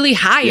even really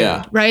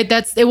hired, right?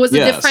 It was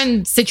a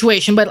different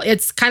situation, but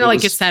it's kind of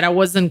like you said, I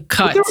wasn't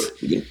cut.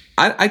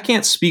 I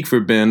can't speak for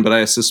Ben, but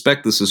I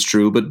suspect this is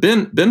true. But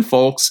Ben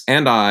Fowlkes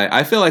and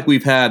I feel like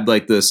we've had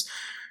like this.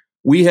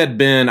 We had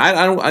been,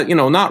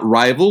 not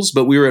rivals,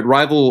 but we were at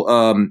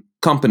rival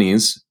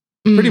companies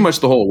pretty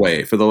much the whole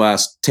way for the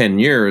last 10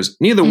 years.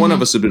 Neither one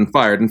of us had been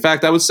fired. In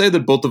fact, I would say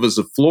that both of us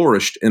have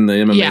flourished in the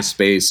MMA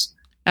space.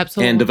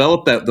 Absolutely. And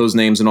developed those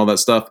names and all that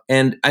stuff.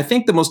 And I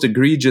think the most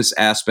egregious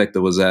aspect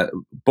was that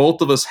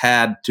both of us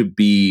had to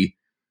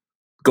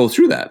go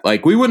through that.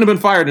 Like, we wouldn't have been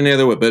fired any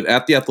other way, but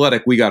at the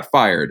Athletic, we got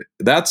fired.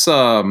 That's,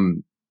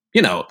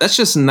 that's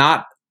just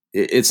not,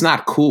 it's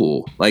not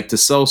cool, like to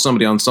sell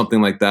somebody on something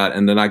like that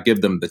and then not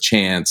give them the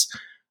chance.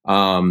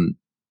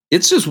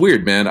 It's just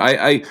weird, man.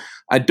 I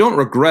don't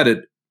regret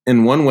it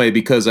in one way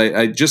because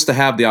I just to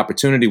have the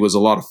opportunity was a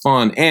lot of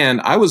fun.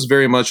 And I was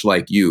very much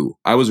like you.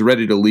 I was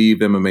ready to leave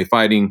MMA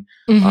fighting.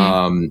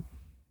 Mm-hmm.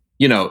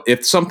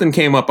 If something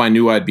came up, I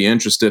knew I'd be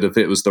interested if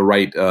it was the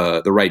right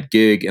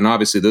gig. And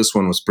obviously this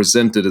one was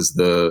presented as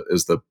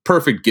the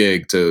perfect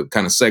gig to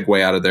kind of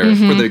segue out of there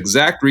for the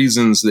exact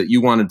reasons that you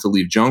wanted to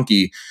leave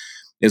Junkie.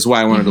 Is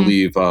why I wanted to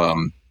leave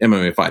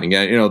MMA fighting.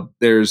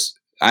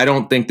 I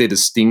don't think they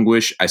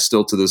distinguish. I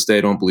still to this day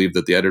don't believe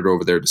that the editor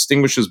over there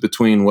distinguishes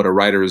between what a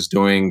writer is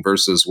doing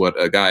versus what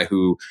a guy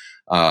who,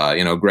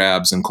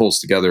 grabs and pulls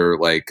together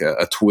like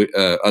a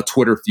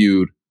Twitter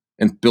feud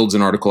and builds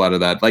an article out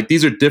of that. Like,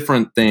 these are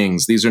different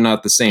things. These are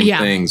not the same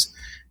things.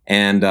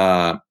 And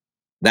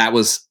it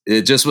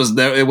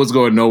was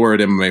going nowhere at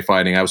MMA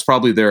fighting. I was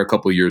probably there a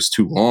couple of years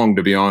too long,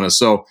 to be honest.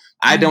 So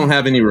I don't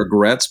have any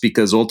regrets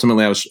because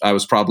ultimately I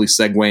was probably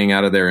segueing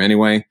out of there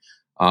anyway.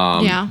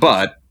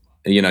 But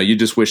you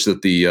just wish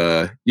that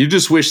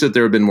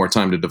there had been more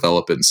time to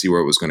develop it and see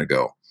where it was going to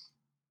go.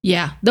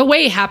 Yeah. The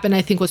way it happened,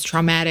 I think, was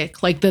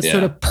traumatic. Like the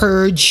sort of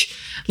purge,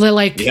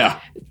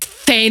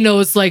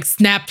 Thanos like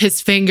snapped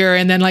his finger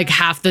and then like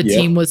half the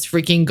team was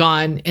freaking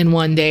gone in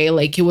one day.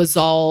 Like it was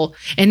all,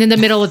 and in the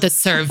middle of the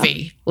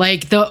survey,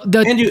 like the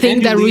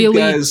thing that really,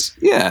 guys,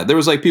 there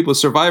was like people with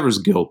survivor's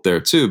guilt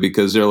there too,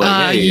 because they're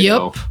like,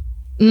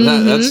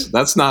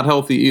 that's not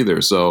healthy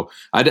either. So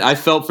I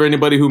felt for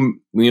anybody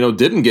who,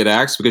 didn't get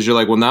axed, because you're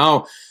like, well,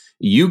 now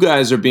you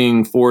guys are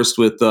being forced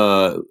with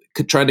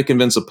trying to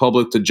convince the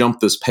public to jump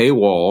this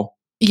paywall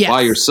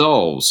by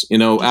yourselves, you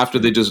know, after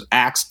they just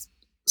axed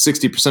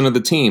 60% of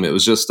the team. It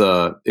was just,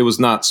 it was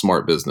not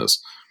smart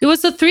business. It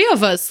was the three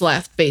of us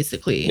left,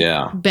 basically.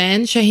 Yeah.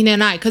 Ben, Shaheen,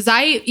 and I. Because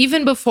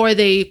even before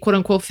they, quote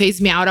unquote,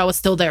 phased me out, I was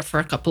still there for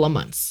a couple of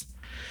months.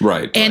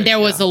 Right. And there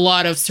was a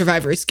lot of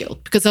survivor's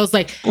guilt because I was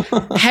like,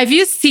 have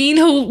you seen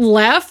who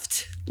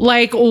left?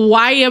 Like,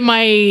 why am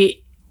I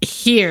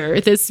here?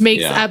 This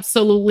makes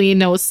absolutely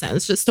no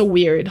sense. Just a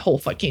weird whole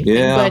fucking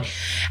thing. But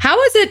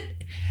how is it?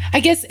 I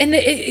guess, and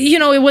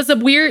it was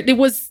it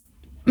was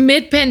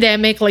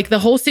mid-pandemic, like the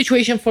whole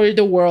situation for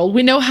the world.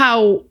 We know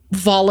how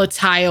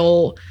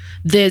volatile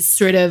this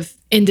sort of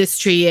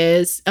industry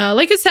is.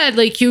 Like I said,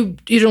 like you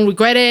don't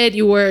regret it.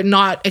 You were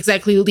not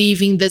exactly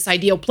leaving this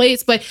ideal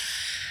place, but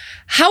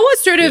how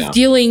was sort of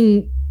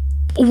dealing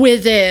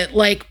with it,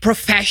 like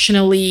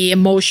professionally,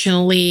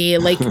 emotionally?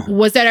 Like,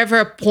 was there ever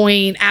a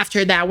point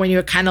after that when you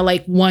were kind of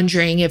like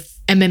wondering if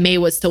MMA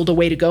was still the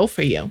way to go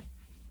for you?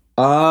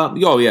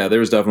 Oh yeah, there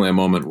was definitely a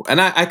moment,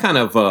 and I kind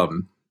of,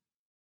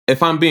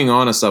 if I'm being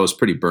honest, I was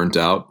pretty burnt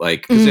out.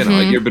 Like, because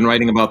like you've been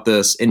writing about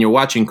this, and you're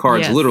watching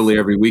cards literally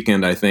every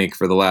weekend. I think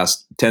for the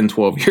last 10,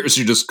 12 years,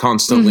 you're just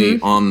constantly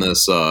on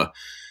this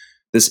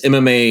this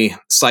MMA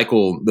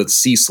cycle that's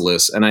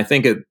ceaseless. And I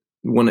think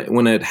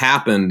when it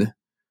happened,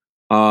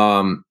 there's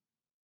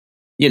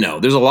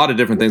a lot of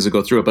different things that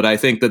go through it, but I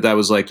think that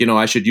was like,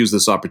 I should use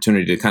this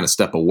opportunity to kind of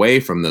step away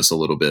from this a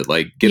little bit,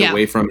 like get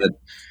away from it,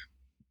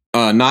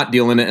 not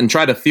deal in it, and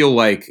try to feel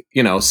like,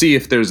 see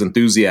if there's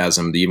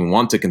enthusiasm to even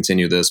want to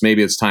continue this.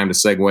 Maybe it's time to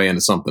segue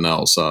into something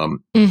else. There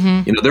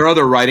are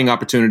other writing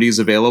opportunities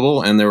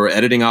available, and there were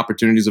editing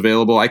opportunities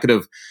available. I could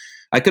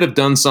have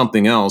done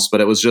something else, but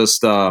it was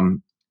just,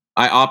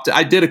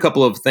 I did a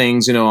couple of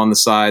things, on the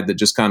side that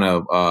just kind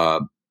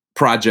of,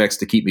 projects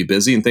to keep me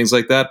busy and things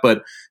like that.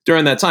 But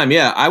during that time,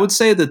 I would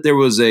say that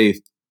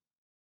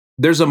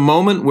there's a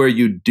moment where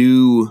you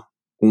do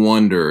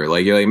wonder,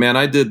 like, you're like, man,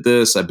 I did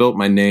this, I built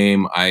my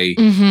name. I've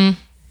been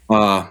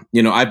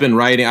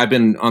writing, I've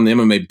been on the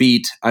MMA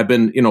beat. I've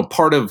been,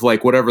 part of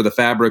like whatever the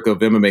fabric of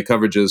MMA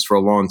coverage is for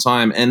a long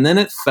time. And then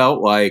it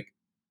felt like,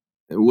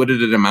 what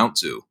did it amount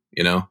to?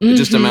 It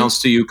just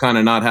amounts to you kind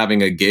of not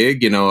having a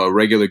gig, a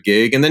regular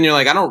gig. And then you're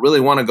like, I don't really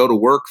want to go to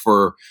work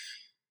for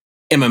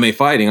MMA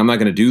fighting. I'm not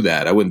going to do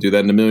that. I wouldn't do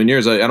that in a million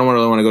years. I don't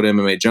really want to go to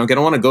MMA Junk. I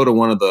don't want to go to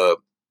one of the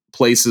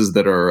places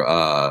that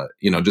are,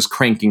 just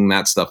cranking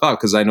that stuff out,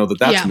 because I know that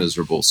that's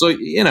miserable. So,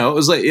 it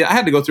was like, I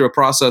had to go through a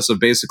process of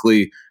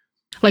basically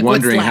like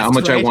wondering how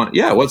much I want.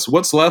 Yeah.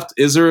 What's left?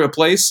 Is there a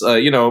place,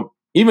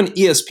 even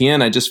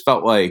ESPN, I just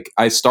felt like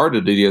I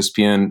started at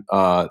ESPN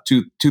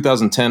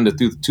 2010 to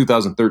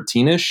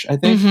 2013-ish, I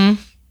think.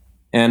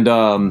 And,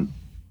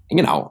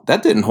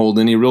 that didn't hold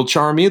any real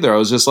charm either. I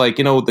was just like,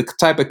 the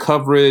type of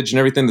coverage and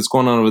everything that's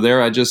going on over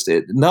there,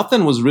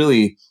 nothing was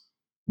really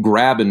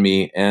grabbing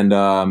me. And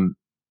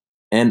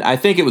I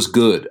think it was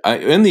good.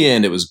 In the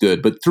end, it was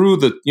good. But through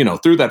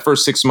that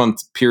first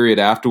 6-month period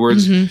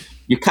afterwards,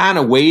 you're kind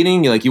of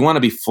waiting. You want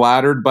to be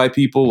flattered by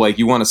people. Like,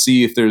 you want to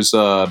see if there's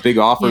big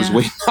offers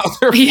waiting out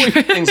there,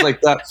 things like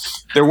that.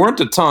 There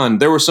weren't a ton.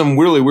 There were some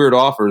really weird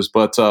offers,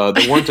 but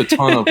there weren't a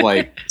ton of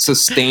like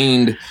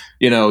sustained,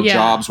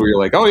 jobs where you're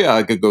like, oh yeah,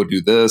 I could go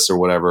do this or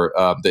whatever,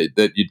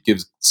 that you'd give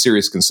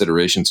serious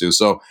consideration to.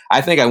 So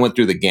I think I went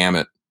through the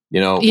gamut.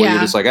 Where you're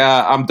just like,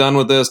 I'm done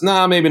with this.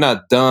 Nah, maybe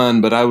not done,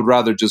 but I would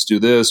rather just do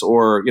this,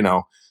 or,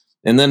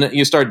 and then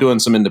you start doing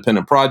some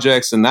independent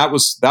projects, and that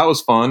was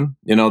fun.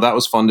 That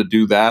was fun to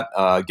do that,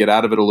 get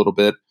out of it a little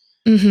bit.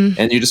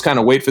 And you just kind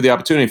of wait for the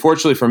opportunity.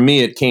 Fortunately for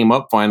me, it came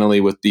up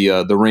finally with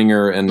the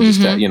Ringer and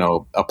just,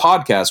 a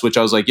podcast, which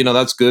I was like,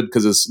 that's good,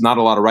 because it's not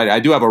a lot of writing. I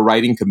do have a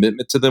writing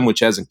commitment to them, which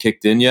hasn't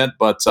kicked in yet,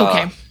 but, So,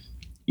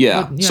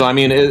 I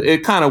mean,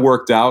 it kind of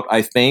worked out,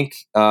 I think.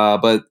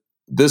 But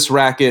this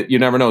racket, you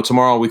never know.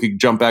 Tomorrow we could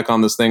jump back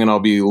on this thing and I'll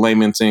be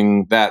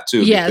lamenting that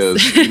too. Yes.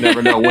 Because you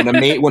never know when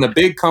a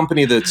big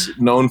company that's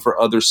known for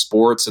other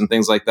sports and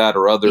things like that,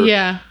 or other,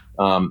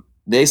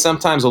 they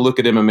sometimes will look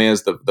at MMA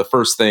as the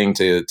first thing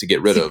to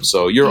get rid of.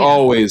 So you're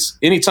always,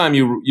 anytime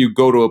you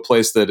go to a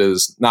place that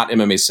is not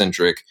MMA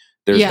centric,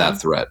 there's that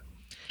threat.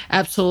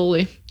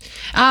 Absolutely.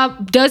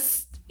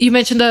 You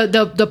mentioned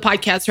the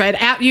podcast,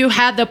 right? You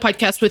had the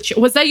podcast, which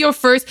was that your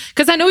first?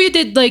 Because I know you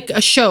did like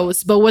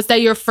shows, but was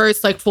that your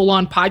first like full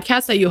on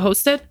podcast that you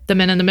hosted, The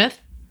Man and the Myth?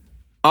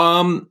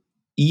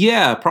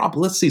 Yeah,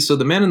 probably. Let's see. So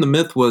The Man and the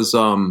Myth was,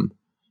 I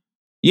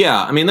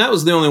mean, that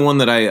was the only one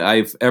that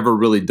I've ever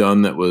really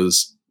done that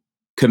was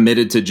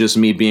committed to just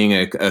me being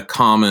a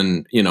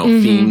common,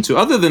 theme to,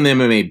 other than the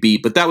MMA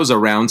beat. But that was a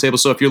roundtable.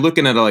 So if you're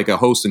looking at like a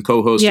host and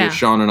co-host, where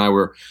Sean and I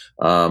were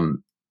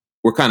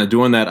kind of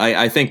doing that.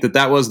 I think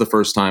that was the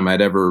first time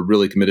I'd ever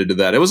really committed to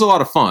that. It was a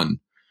lot of fun.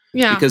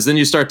 Yeah. Because then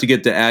you start to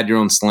get to add your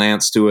own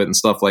slants to it and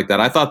stuff like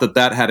that. I thought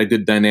that had a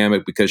good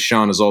dynamic because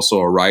Sean is also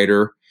a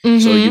writer.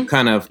 So you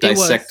kind of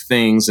dissect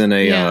things in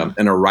a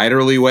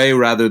writerly way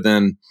rather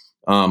than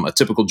a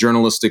typical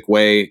journalistic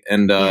way.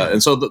 And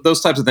so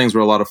those types of things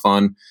were a lot of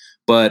fun.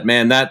 But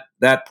man, that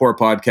poor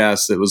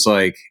podcast, it was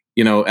like,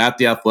 at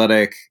The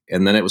Athletic,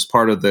 and then it was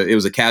it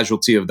was a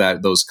casualty of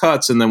those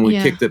cuts, and then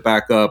we kicked it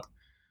back up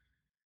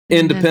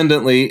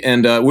independently,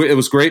 and it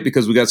was great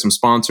because we got some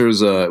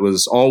sponsors. It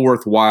was all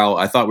worthwhile.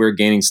 I thought we were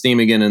gaining steam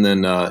again, and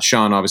then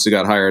Sean obviously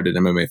got hired at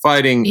MMA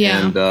Fighting,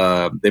 and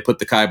they put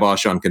the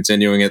kibosh on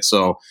continuing it.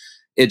 So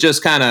it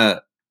just kind of,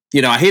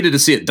 I hated to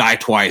see it die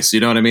twice. You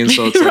know what I mean?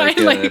 So it's right,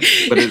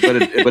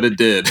 but it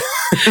did.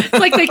 It's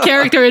like the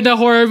character in the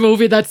horror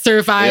movie that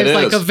survives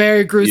like a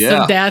very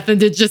gruesome death,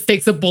 and it just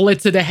takes a bullet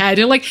to the head.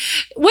 You're like,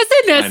 was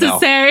it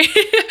necessary?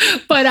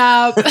 but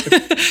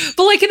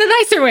like in a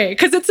nicer way,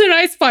 because it's a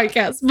nice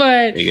podcast.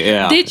 But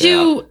did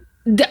you?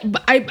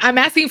 I'm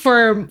asking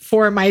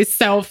for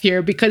myself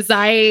here because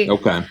I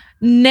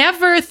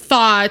never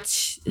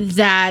thought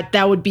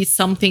that would be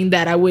something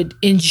that I would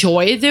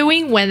enjoy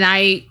doing. When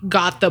I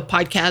got the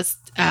podcast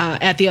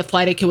at The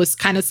Athletic, it was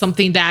kind of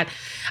something that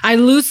I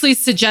loosely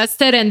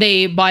suggested, and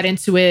they bought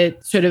into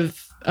it sort of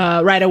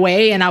right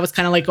away. And I was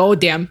kind of like, oh,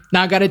 damn,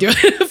 now I got to do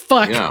it.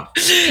 Fuck. Yeah.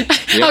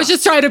 I was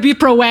just trying to be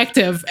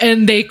proactive,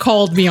 and they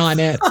called me on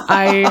it.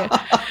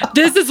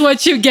 This is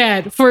what you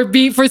get for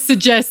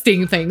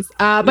suggesting things.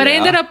 But I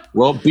ended up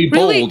be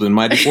bold and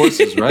mighty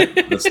forces, right?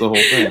 That's the whole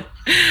thing.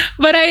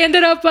 But I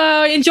ended up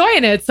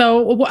enjoying it.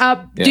 So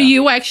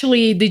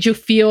did you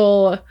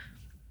feel,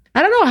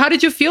 I don't know, how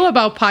did you feel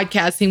about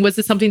podcasting? Was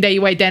it something that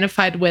you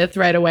identified with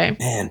right away?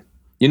 Man,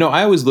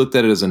 I always looked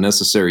at it as a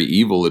necessary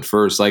evil at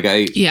first. Like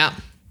I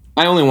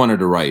only wanted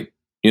to write.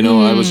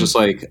 I was just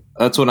like,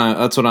 that's what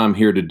I'm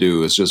here to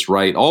do, is just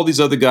write. All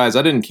these other guys,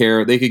 I didn't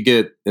care. They could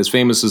get as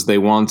famous as they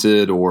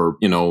wanted, or,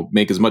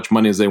 make as much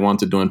money as they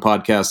wanted doing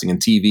podcasting and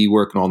TV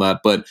work and all that.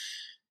 But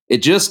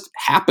it just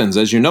happens,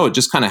 as it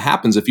just kind of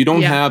happens. If you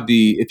don't have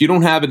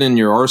it in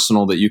your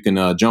arsenal that you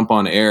can jump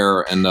on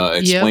air and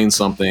explain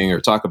something or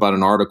talk about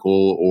an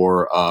article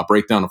or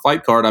break down a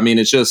fight card. I mean,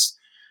 it's just,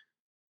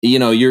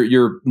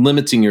 you're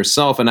limiting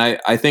yourself. And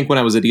I think when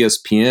I was at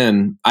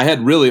ESPN, I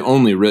had really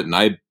only written,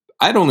 I'd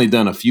only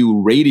done a few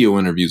radio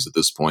interviews at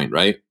this point,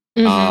 right?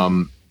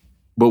 Mm-hmm.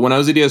 But when I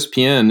was at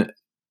ESPN,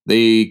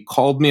 they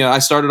called me. I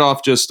started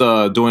off just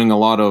doing a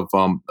lot of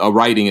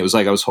writing. It was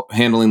like I was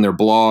handling their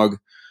blog.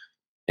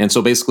 And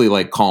so basically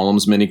like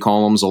columns, mini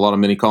columns, a lot of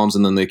mini columns,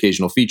 and then the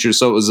occasional features.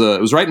 So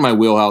it was right in my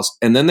wheelhouse.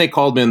 And then they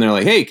called me and they're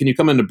like, hey, can you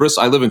come into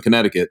Bristol? I live in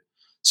Connecticut.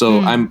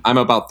 So I'm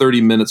about 30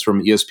 minutes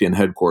from ESPN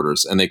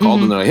headquarters. And they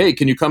called and they're like, hey,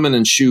 can you come in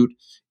and shoot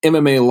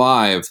MMA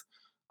Live?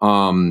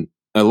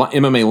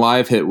 MMA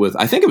Live hit with,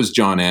 I think it was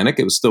John Anik.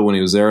 It was still when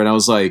he was there. And I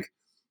was like,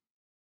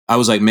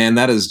 man,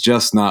 that is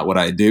just not what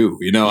I do.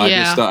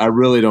 I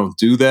really don't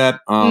do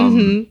that.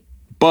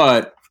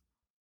 But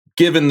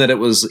given that it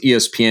was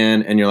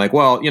ESPN and you're like,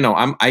 well,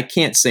 I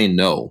can't say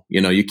no,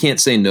 you can't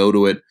say no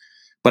to it.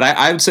 But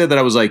I would say that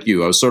I was like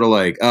you. I was sort of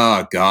like,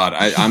 oh God,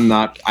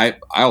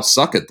 I'll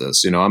suck at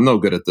this. I'm no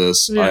good at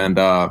this.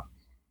 Yeah.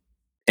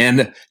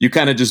 And you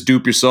kind of just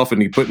dupe yourself,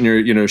 and you putting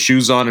your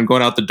shoes on and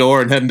going out the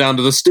door and heading down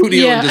to the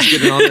studio and just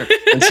getting on there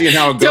and seeing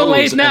how it goes. Too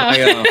late now.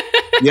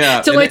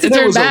 Too late to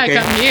turn back. Okay.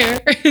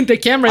 I'm here. The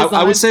camera's on.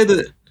 I would say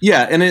that,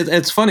 and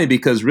it's funny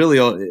because really,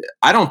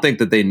 I don't think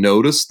that they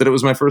noticed that it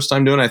was my first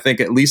time doing it. I think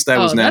at least that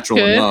was natural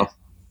enough.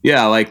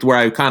 Yeah, like where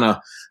I kind of,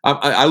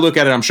 I look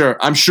at it,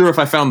 I'm sure if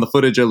I found the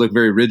footage, I look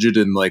very rigid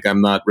and like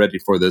I'm not ready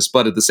for this.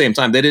 But at the same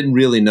time, they didn't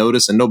really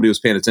notice, and nobody was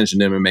paying attention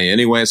to MMA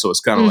anyway, so it's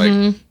kind of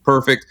like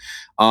perfect.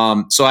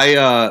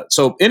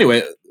 So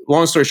anyway,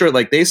 long story short,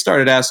 like they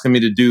started asking me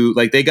to do,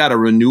 like they got a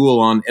renewal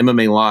on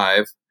MMA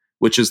Live,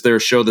 which is their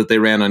show that they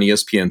ran on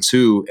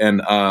ESPN2.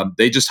 And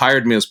they just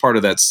hired me as part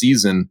of that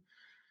season.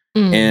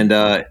 And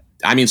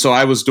so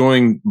I was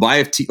doing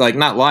live,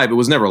 not live, it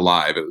was never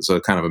live. It was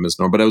a kind of a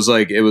misnomer, but I was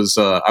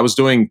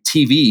doing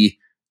TV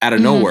out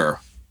of nowhere,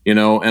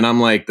 and I'm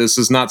like, this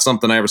is not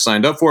something I ever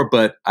signed up for,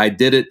 but I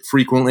did it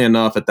frequently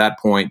enough at that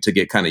point to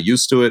get kind of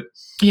used to it.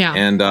 Yeah.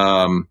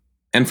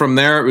 And from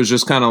there, it was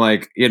just kind of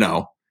like,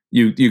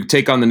 you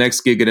take on the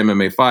next gig at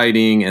MMA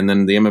Fighting, and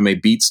then the MMA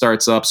Beat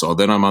starts up. So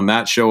then I'm on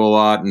that show a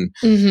lot. And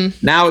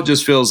now it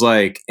just feels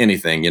like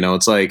anything,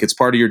 it's like, it's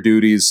part of your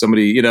duties.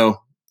 Somebody,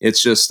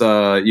 it's just,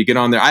 you get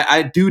on there.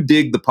 I do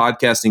dig the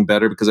podcasting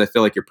better because I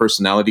feel like your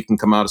personality can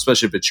come out,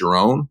 especially if it's your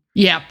own.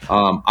 Yeah.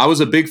 I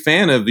was a big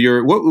fan of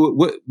your,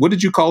 what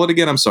did you call it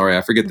again? I'm sorry,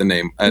 I forget the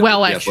name.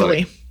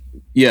 Actually.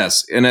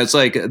 Yes. And it's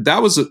like,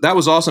 that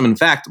was awesome. In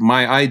fact,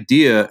 my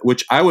idea,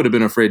 which I would have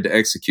been afraid to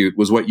execute,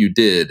 was what you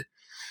did,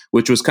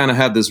 which was kind of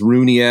have this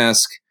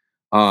Rooney-esque,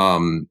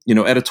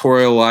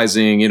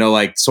 editorializing,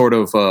 like sort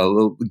of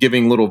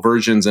giving little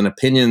versions and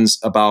opinions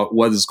about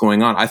what is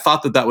going on. I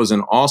thought that was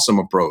an awesome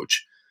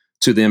approach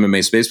to the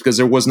MMA space because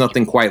there was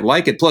nothing quite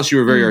like it. Plus, you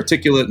were very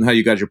articulate in how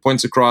you got your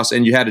points across,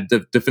 and you had a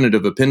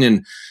definitive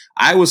opinion.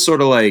 I was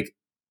sort of like,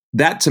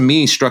 that to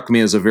me struck me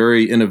as a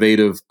very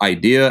innovative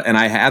idea. And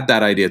I had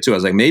that idea too. I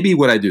was like, maybe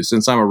what I do,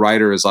 since I'm a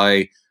writer, is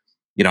I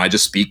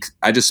just speak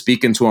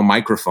into a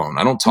microphone.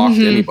 I don't talk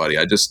to anybody.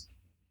 I just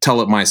tell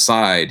it my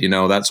side,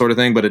 that sort of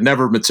thing, but it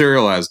never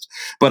materialized.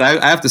 But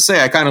I have to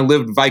say, I kind of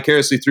lived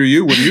vicariously through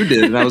you when you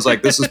did, and I was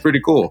like, this is pretty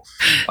cool.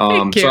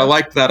 So I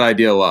liked that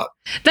idea a lot.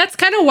 That's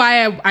kind of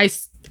why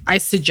I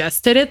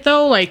suggested it,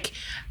 though. Like,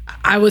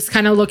 I was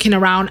kind of looking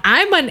around.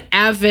 I'm an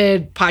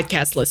avid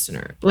podcast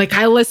listener. Like,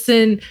 I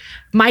listen,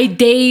 my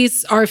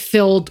days are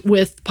filled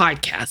with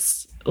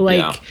podcasts.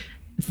 Like,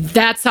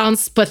 that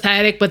sounds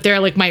pathetic, but they're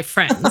like my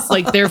friends.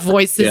 Like, their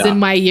voices in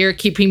my ear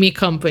keeping me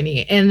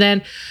company. And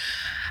then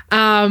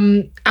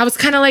I was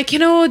kind of like,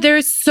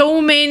 there's so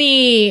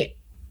many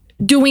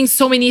doing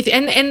so many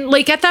and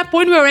like at that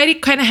point we already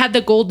kind of had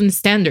the golden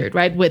standard,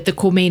 right, with the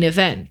Co-Main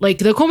Event. Like,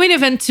 the Co-Main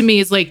Event to me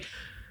is like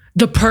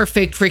the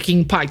perfect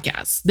freaking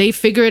podcast. They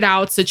figured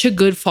out such a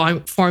good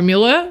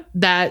formula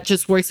that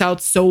just works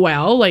out so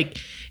well. Like,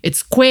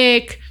 it's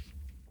quick.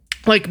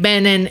 Like,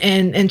 Ben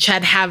and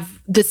Chad have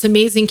this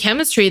amazing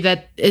chemistry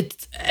that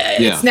it's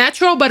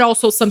natural, but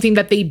also something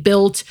that they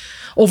built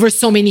over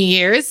so many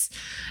years.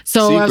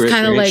 So secret, I was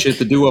kind of like, shit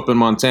to do up in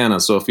Montana.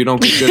 So if you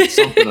don't get good at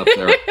something up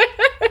there,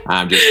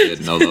 I'm just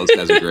kidding. No, those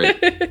guys are great.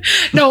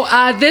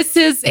 No, this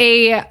is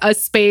a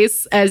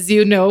space, as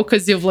you know,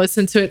 because you've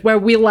listened to it, where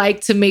we like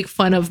to make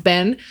fun of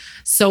Ben.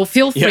 So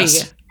feel free.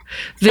 Yes.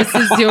 This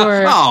is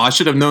your. I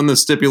should have known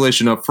this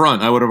stipulation up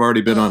front. I would have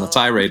already been on a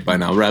tirade by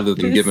now, rather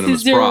than giving him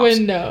his props. This is your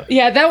window.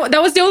 Yeah,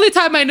 that was the only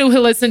time I knew he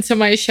listened to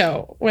my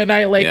show, when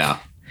I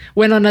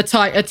went on a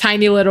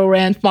tiny little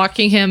rant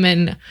mocking him,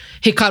 and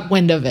he caught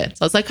wind of it.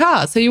 So I was like,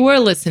 so you were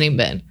listening,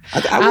 Ben.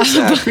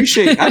 I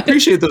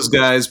appreciate those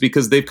guys,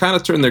 because they've kind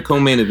of turned their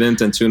Co-Main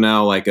Event into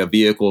now like a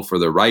vehicle for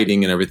their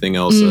writing and everything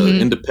else.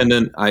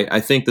 Independent.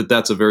 I think that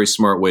that's a very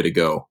smart way to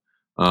go.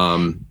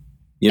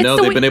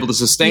 They've been able to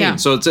sustain. Yeah.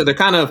 So they're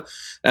kind of,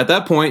 at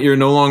that point, you're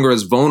no longer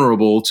as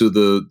vulnerable to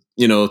the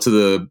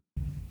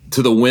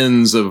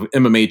winds of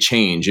MMA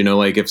change.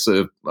 Like if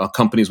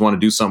companies want to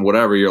do something,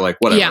 whatever, you're like,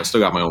 whatever, I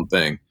still got my own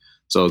thing.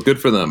 So good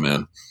for them,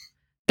 man.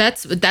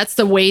 That's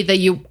the way that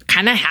you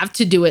kind of have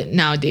to do it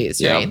nowadays,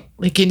 right?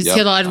 Like, you see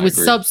a lot with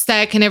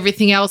Substack and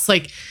everything else.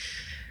 Like,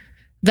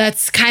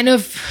 that's kind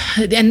of,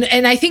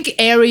 and I think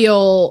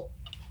Ariel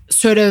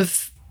sort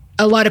of,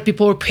 a lot of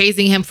people were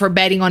praising him for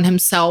betting on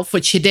himself,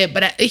 which he did,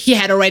 but he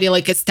had already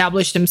like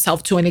established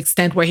himself to an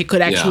extent where he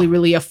could actually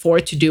really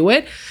afford to do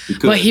it.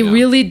 But he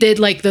really did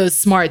like the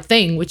smart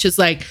thing, which is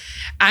like,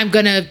 I'm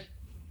gonna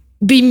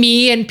be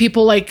me, and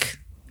people like,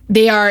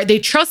 they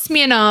trust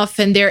me enough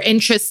and they're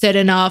interested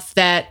enough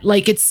that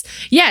like, it's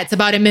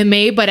about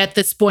MMA, but at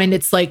this point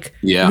it's like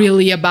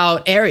really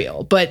about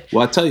Ariel. But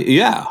I'll tell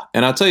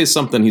you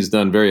something he's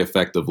done very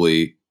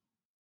effectively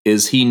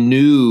is he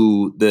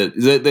knew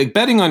that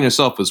betting on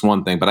yourself is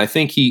one thing, but I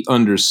think he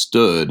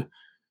understood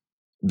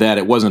that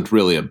it wasn't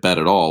really a bet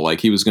at all. Like,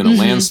 he was going to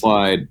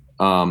landslide.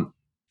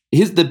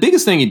 The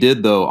biggest thing he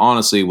did, though,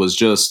 honestly, was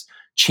just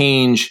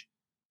change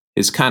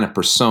his kind of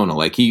persona.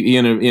 Like, he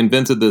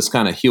invented this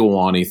kind of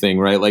heel-wany thing,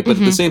 right? Like, but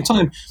at the same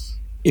time,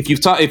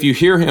 if you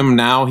hear him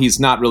now, he's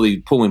not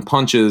really pulling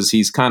punches.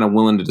 He's kind of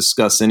willing to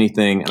discuss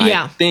anything. And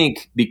I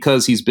think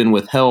because he's been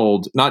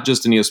withheld, not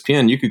just in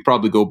ESPN, you could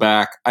probably go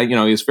back. He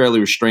was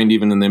fairly restrained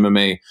even in the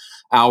MMA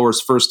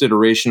Hours first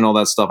iteration, all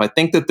that stuff. I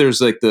think that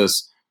there's like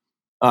this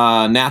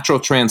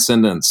natural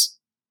transcendence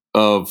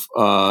of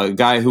a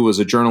guy who was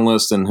a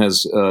journalist and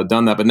has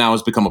done that, but now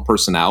has become a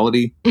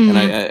personality. And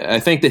I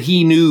think that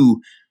he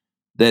knew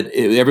that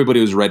everybody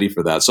was ready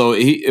for that. So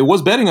it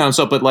was betting on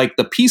himself, but like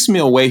the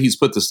piecemeal way he's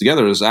put this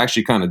together is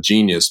actually kind of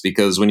genius,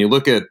 because when you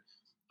look at,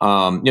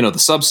 the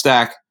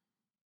Substack,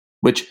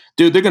 which,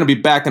 dude, they're going to be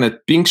back in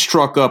being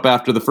struck up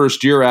after the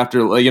first year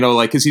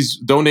because he's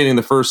donating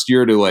the first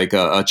year to like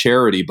a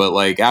charity. But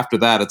like after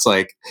that, it's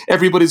like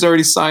everybody's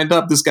already signed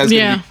up. This guy's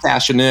going to be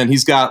cashing in.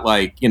 He's got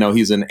like,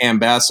 he's an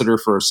ambassador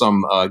for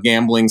some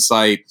gambling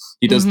site.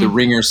 He does the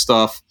Ringer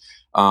stuff.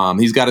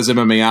 He's got his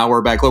MMA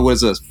Hour back. What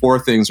is this? 4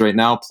 things right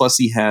now. Plus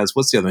he has,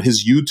 what's the other?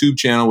 His YouTube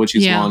channel, which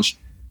he's launched.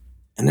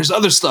 And there's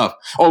other stuff.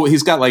 Oh,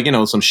 he's got like,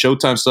 some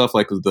Showtime stuff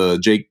like with the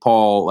Jake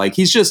Paul. Like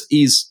he's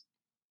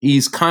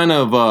kind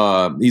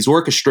of, he's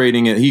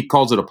orchestrating it. He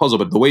calls it a puzzle,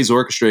 but the way he's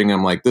orchestrating it,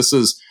 I'm like, this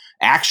is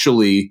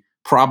actually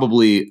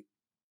probably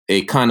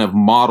a kind of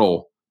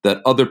model that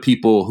other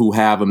people who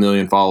have 1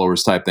 million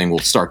followers type thing will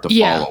start to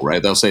follow,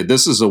 right? They'll say,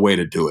 this is a way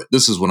to do it.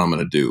 This is what I'm going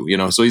to do,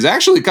 So he's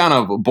actually kind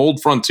of a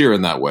bold frontier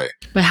in that way.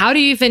 But how do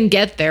you even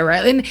get there,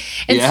 right? And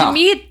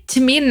to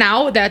me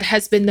now, that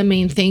has been the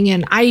main thing.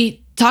 And I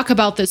talk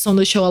about this on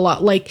the show a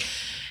lot, like,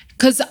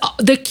 because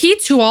the key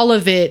to all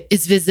of it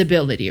is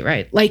visibility,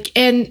 right? Like,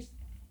 and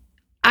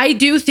I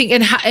do think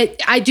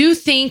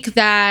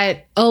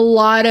that a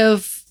lot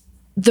of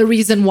the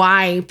reason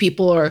why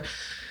people are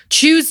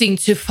choosing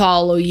to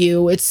follow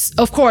you, it's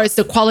of course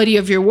the quality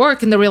of your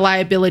work and the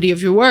reliability of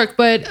your work,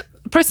 but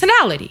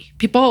personality.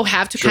 People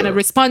have to kind of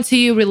respond to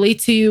you, relate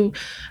to you,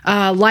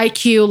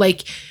 like you.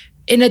 Like,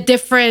 in a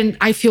different,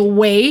 I feel,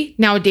 way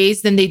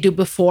nowadays than they do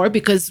before,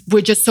 because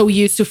we're just so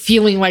used to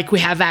feeling like we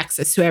have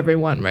access to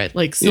everyone, right?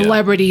 Like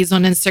celebrities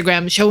on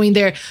Instagram showing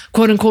their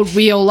quote unquote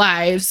real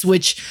lives,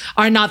 which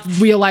are not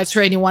real lives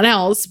for anyone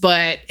else,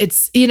 but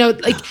it's, you know,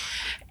 like,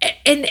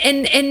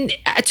 and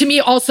to me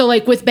also,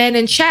 like with Ben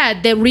and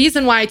Chad, the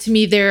reason why to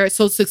me they're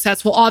so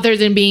successful, other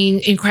than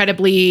being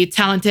incredibly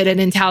talented and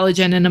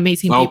intelligent and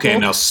amazing people. Okay,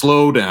 now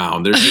slow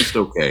down. They're just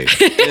okay.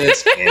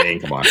 Just kidding.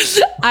 Come on.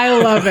 I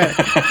love it.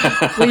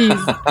 Please.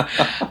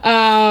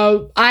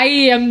 I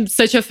am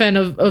such a fan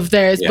of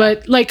theirs,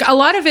 but like a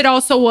lot of it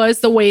also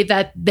was the way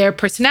that their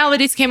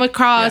personalities came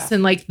across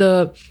and like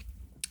the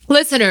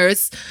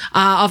listeners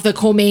of the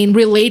co-main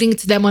relating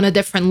to them on a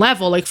different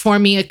level, like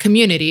forming a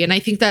community. And I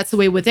think that's the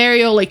way with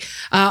Ariel, like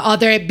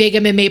other big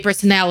MMA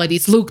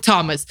personalities, Luke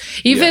Thomas,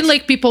 even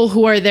like people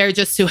who are there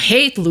just to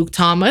hate Luke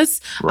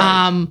Thomas.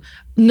 Right.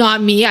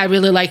 Not me, I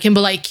really like him,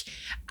 but like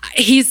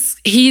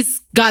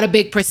he's got a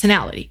big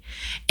personality.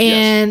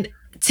 And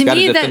to got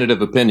me, a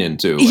definitive opinion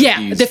too. Like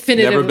he's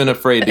definitive. Never been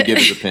afraid to give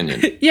his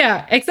opinion.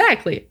 Yeah,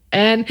 exactly.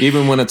 And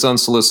even when it's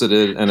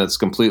unsolicited and it's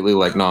completely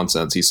like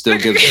nonsense, he still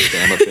gives his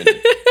damn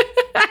opinion.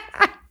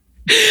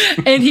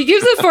 And he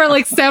gives it for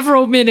like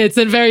several minutes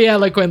and very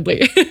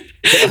eloquently.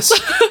 Yes.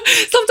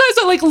 Sometimes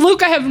I'm like,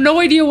 Luke, I have no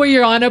idea what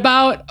you're on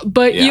about,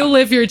 but you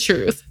live your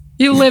truth.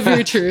 You live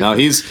your truth. No,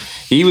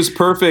 he was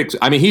perfect.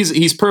 I mean,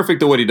 he's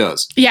perfect at what he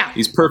does. Yeah.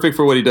 He's perfect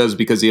for what he does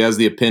because he has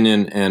the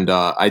opinion, and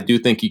I do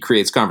think he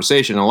creates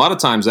conversation. And a lot of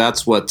times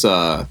that's what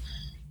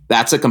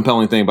that's a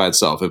compelling thing by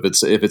itself. If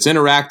it's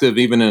interactive,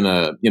 even in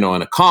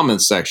a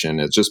comments section,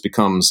 it just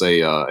becomes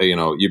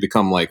you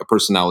become like a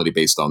personality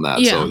based on that.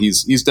 Yeah. So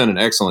he's done an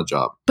excellent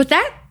job. But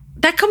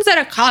that comes at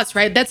a cost,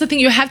 right? That's the thing.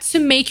 You have to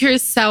make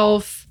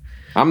yourself.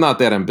 I'm not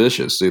that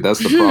ambitious. See, that's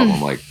the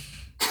problem. Like,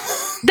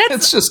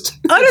 it's just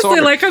honestly,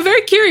 like, I'm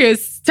very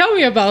curious. Tell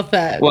me about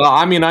that. Well,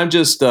 I mean, I'm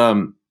just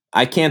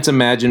I can't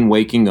imagine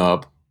waking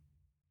up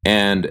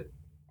and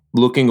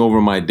looking over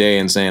my day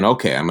and saying,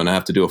 okay, I'm going to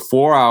have to do a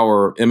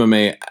 4-hour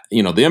MMA,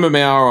 the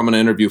MMA hour, I'm going to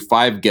interview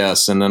 5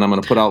 guests, and then I'm going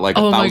to put out like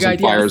 1,000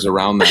 fires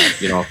around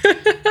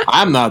that,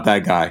 I'm not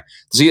that guy.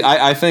 See,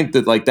 I think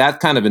that like that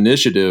kind of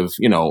initiative,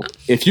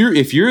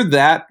 if you're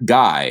that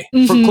guy,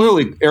 for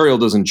clearly Ariel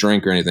doesn't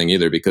drink or anything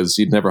either, because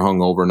he'd never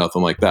hung over,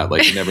 nothing like that.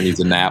 Like he never needs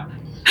a nap.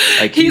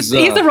 Like he's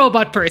a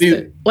robot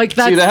person. Like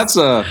that's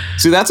a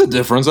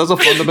difference. That's a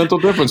fundamental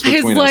difference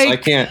between us. I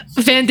can't.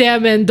 Van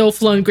Damme and Dolph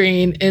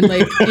Lundgren in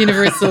like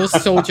Universal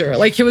Soldier.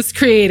 Like he was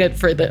created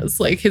for this.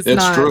 Like he's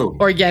not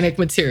organic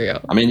material.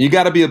 I mean, you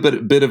got to be a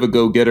bit of a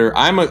go getter.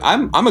 I'm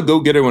a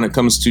go getter when it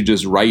comes to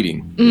just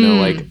writing.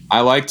 Like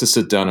I like to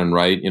sit down and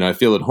write. I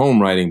feel at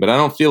home writing, but I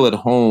don't feel at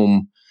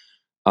home,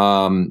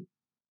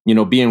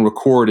 being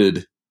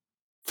recorded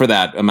for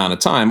that amount of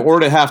time, or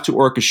to have to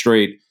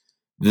orchestrate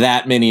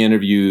that many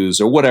interviews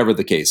or whatever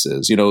the case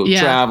is,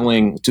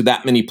 traveling to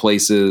that many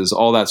places,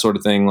 all that sort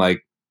of thing.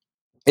 Like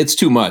it's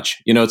too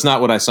much, it's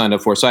not what I signed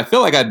up for. So I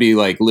feel like I'd be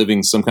like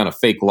living some kind of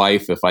fake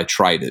life if I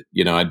tried it.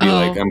 I'd be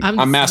like,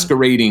 I'm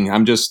masquerading.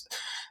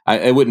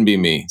 It wouldn't be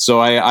me.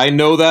 So I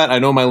know that. I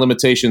know my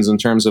limitations in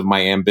terms of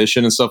my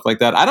ambition and stuff like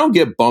that. I don't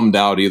get bummed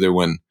out either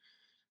when,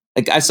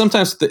 like, I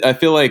sometimes I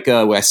feel like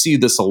I see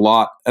this a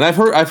lot, and I've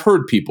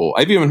heard people.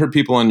 I've even heard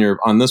people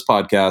on this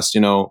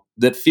podcast,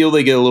 that feel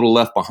they get a little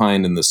left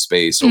behind in this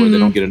space, or they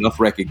don't get enough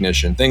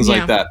recognition, things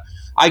like that.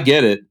 I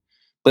get it,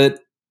 but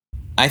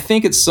I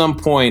think at some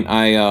point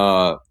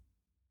I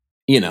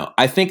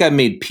think I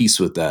made peace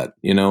with that.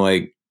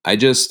 Like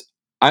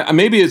I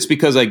maybe it's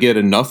because I get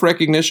enough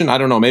recognition. I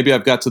don't know. Maybe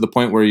I've got to the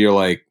point where you're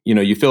like,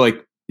 you feel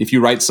like if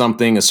you write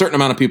something, a certain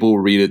amount of people will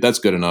read it. That's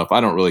good enough.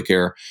 I don't really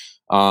care.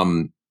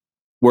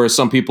 Whereas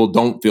some people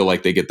don't feel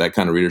like they get that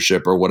kind of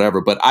readership or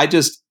whatever. But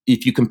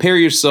if you compare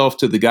yourself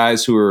to the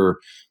guys who are,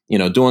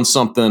 doing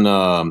something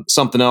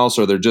else,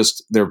 or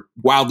they're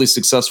wildly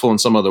successful in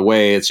some other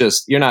way, it's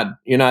just, you're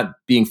not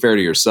being fair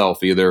to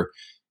yourself either.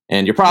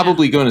 And you're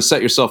probably going to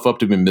set yourself up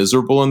to be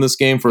miserable in this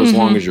game for as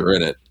long as you're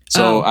in it.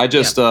 So I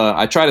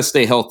try to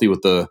stay healthy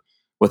with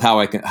how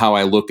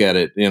I look at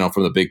it,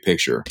 from the big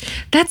picture.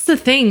 That's the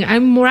thing.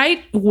 I'm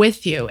right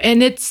with you.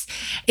 And it's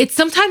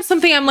sometimes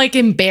something I'm like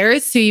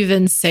embarrassed to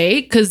even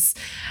say, because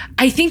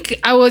I think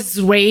I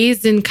was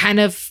raised in kind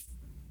of,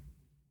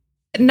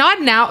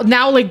 not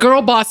now like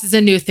girl boss is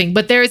a new thing,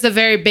 but there is a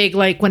very big,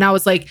 like when I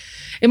was like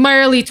in my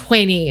early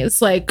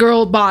 20s, like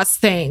girl boss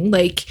thing,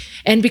 like,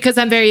 and because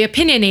I'm very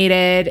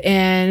opinionated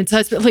and so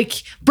it's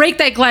like break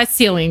that glass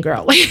ceiling,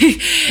 girl.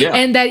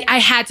 And that I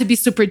had to be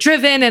super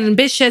driven and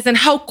ambitious, and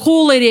how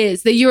cool it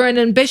is that you're an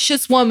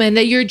ambitious woman,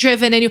 that you're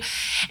driven,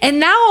 and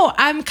now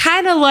I'm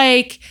kind of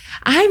like,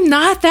 I'm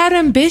not that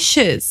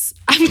ambitious.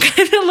 I'm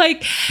kind of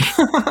like,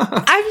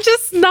 I'm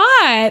just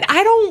not.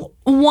 I don't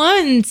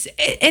want,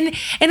 and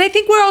I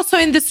think we're also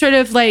in this sort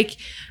of like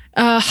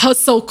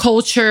hustle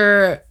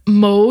culture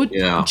mode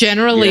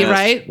generally,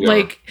 right?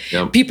 Like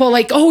people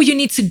like, oh, you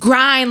need to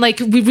grind. Like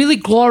we really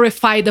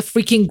glorify the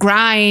freaking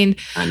grind.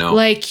 I know.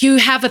 Like you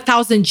have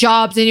 1,000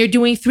 jobs and you're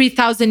doing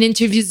 3,000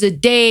 interviews a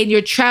day and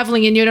you're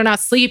traveling and you're not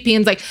sleeping.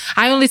 And it's like,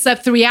 I only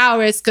slept 3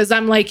 hours because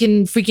I'm like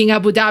in freaking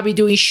Abu Dhabi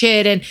doing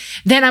shit. And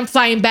then I'm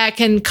flying back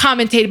and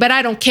commentating, but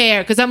I don't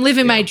care because I'm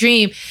living my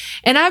dream.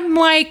 And I'm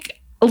like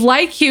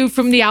you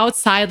from the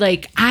outside,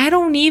 like I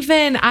don't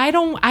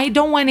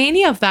want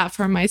any of that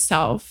for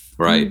myself.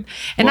 Right.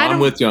 And I'm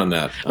with you on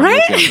that.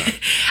 Right.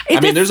 I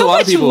mean, there's so a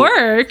lot of people.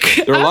 Work.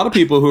 There are a lot of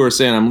people who are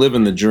saying I'm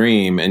living the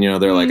dream, and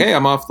they're like, hey,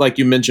 I'm off. Like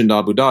you mentioned,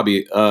 Abu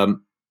Dhabi.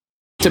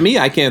 To me,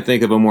 I can't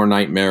think of a more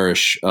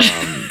nightmarish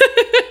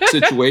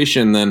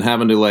situation than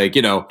having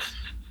to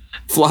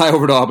fly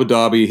over to Abu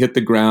Dhabi, hit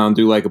the ground,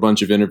 do like a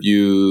bunch of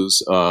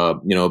interviews,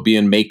 be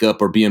in makeup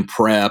or be in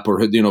prep or,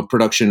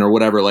 production or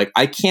whatever. Like,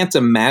 I can't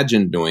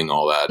imagine doing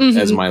all that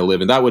as my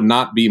living. That would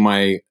not be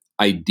my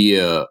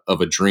idea of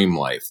a dream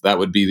life. That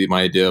would be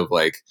my idea of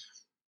like,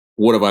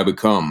 what have I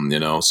become?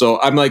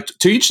 So I'm like,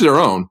 to each their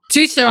own.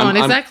 To each their own,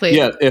 exactly.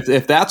 Yeah.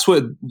 If that's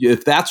what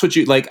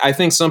you like, I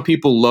think some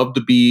people love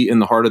to be in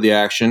the heart of the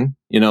action.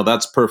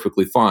 That's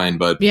perfectly fine.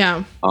 But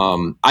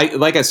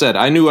like I said,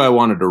 I knew I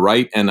wanted to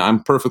write, and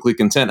I'm perfectly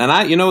content. And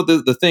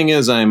the thing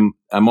is, I'm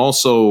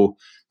also,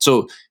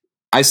 so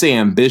I say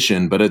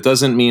ambition, but it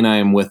doesn't mean I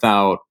am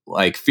without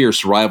like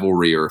fierce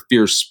rivalry or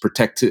fierce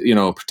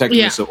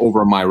protectiveness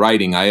over my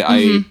writing.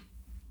 I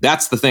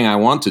that's the thing I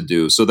want to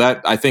do. So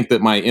that I think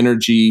that my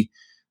energy,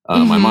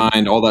 my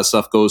mind, all that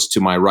stuff goes to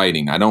my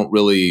writing. I don't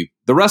really,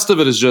 the rest of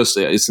it is just,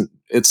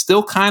 it's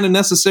still kind of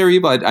necessary,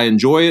 but I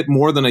enjoy it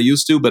more than I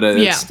used to, but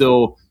it's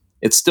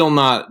still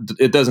not,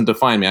 it doesn't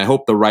define me. I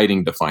hope the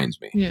writing defines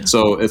me. Yeah.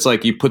 So it's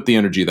like you put the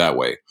energy that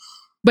way.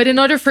 But in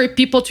order for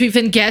people to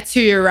even get to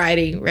your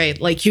writing,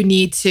 right? Like you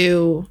need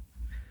to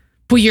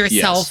put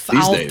yourself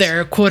out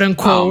there, quote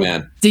unquote,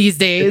 these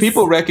days. If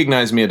people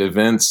recognize me at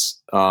events,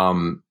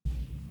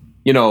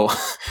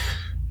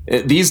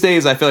 these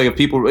days I feel like if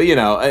people,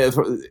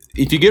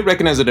 if you get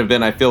recognized at an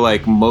event, I feel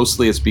like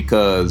mostly it's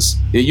because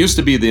it used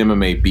to be the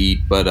MMA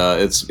beat, but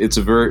it's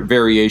a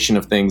variation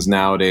of things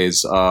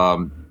nowadays.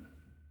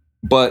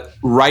 But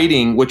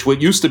writing, what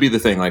used to be the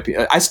thing, like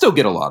I still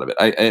get a lot of it.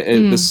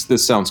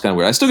 This sounds kind of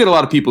weird. I still get a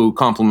lot of people who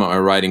compliment my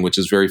writing, which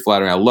is very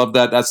flattering. I love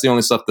that. That's the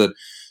only stuff that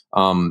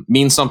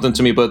means something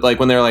to me. But like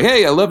when they're like,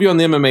 "Hey, I love you on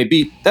the MMA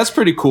beat," that's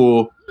pretty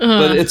cool.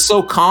 But it's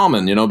so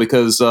common,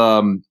 because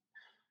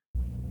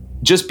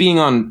just being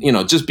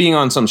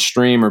on some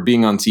stream or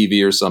being on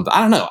TV or something,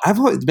 I don't know.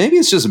 Maybe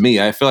it's just me.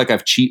 I feel like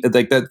I've cheated.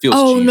 Like that feels.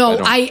 Oh cheap. no,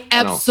 I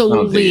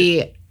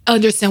absolutely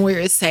understand what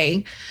you're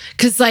saying,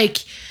 because like.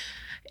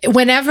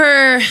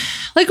 Whenever,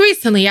 like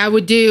recently,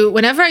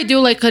 whenever I do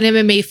like an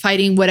MMA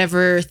fighting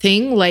whatever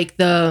thing, like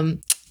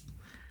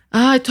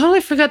I totally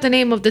forgot the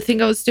name of the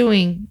thing I was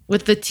doing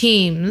with the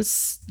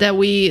teams that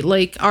we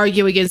like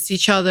argue against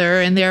each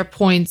other and there are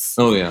points.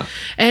 Oh yeah.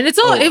 And it's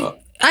all, I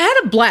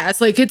had a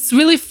blast. Like it's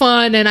really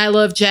fun, and I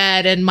love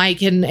Jed and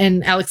Mike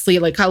and Alex Lee.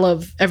 Like I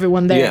love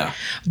everyone there. Yeah.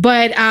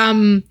 But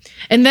and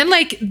then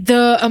like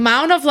the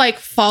amount of like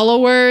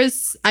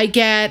followers I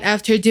get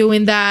after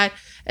doing that,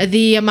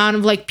 the amount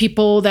of like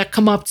people that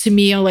come up to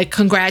me or like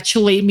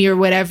congratulate me or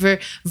whatever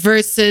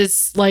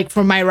versus like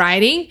for my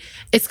writing,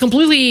 it's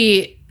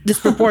completely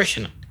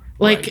disproportionate.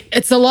 Like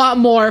it's a lot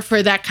more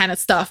for that kind of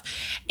stuff.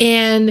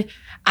 And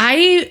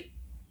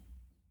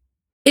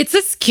it's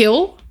a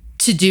skill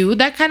to do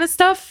that kind of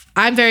stuff.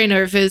 I'm very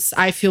nervous.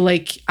 I feel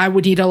like I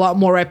would need a lot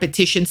more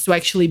repetitions to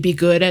actually be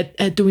good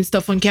at doing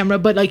stuff on camera,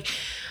 but like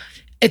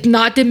it's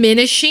not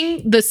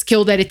diminishing the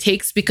skill that it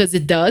takes, because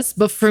it does.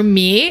 But for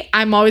me,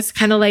 I'm always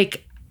kind of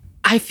like,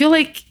 I feel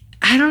like,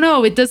 I don't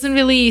know, it doesn't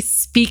really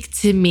speak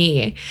to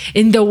me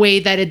in the way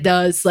that it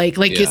does. Like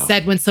you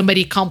said, when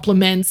somebody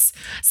compliments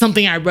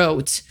something I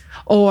wrote,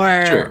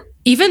 or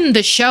even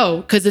the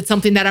show, because it's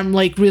something that I'm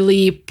like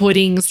really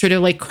putting sort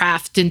of like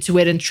craft into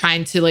it and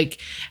trying to like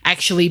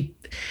actually,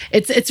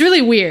 it's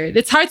really weird.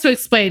 It's hard to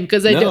explain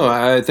because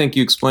I think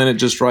you explain it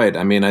just right.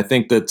 I mean, I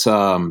think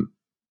that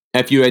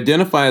if you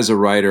identify as a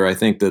writer, I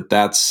think that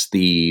that's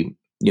the,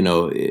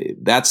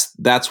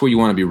 that's where you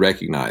want to be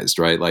recognized,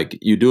 right? Like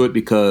you do it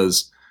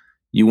because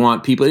you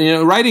want people,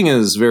 writing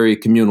is very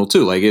communal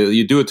too. Like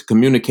you do it to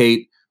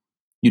communicate.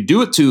 You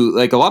do it to,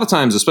 like, a lot of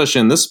times, especially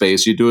in this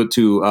space, you do it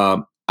to,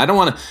 I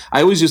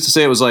always used to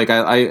say it was like,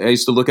 I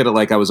used to look at it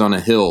like I was on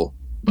a hill,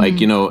 like,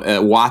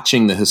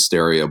 watching the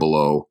hysteria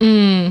below.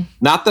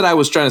 Not that I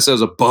was trying to say I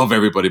was above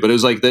everybody, but it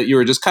was like that you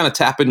were just kind of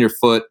tapping your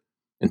foot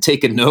and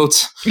taking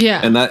notes.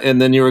 Yeah.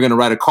 And then you were going to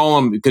write a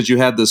column because you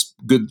had this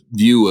good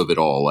view of it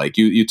all. Like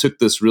you took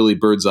this really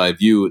bird's eye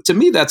view. To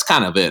me, that's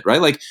kind of it,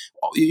 right? Like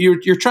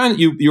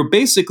you're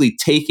basically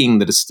taking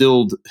the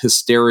distilled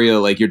hysteria,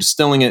 like you're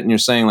distilling it and you're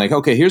saying like,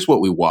 okay, here's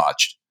what we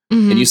watched.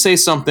 And you say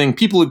something,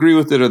 people agree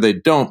with it or they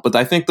don't. But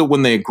I think that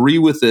when they agree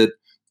with it,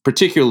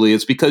 particularly,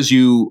 it's because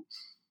you,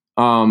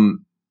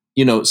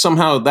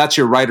 somehow that's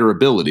your writer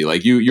ability.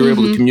 Like you're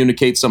able to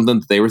communicate something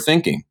that they were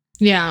thinking.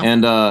 Yeah.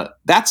 And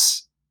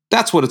that's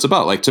that's what it's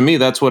about. Like, to me,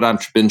 that's what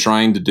I've been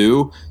trying to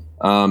do.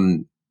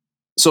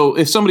 So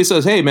if somebody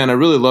says, hey, man, I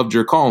really loved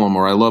your column,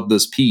 or I love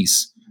this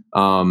piece,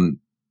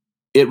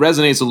 it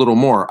resonates a little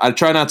more. I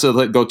try not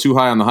to go too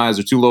high on the highs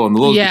or too low on the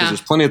lows, because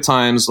there's plenty of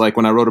times, like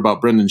when I wrote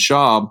about Brendan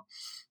Schaub,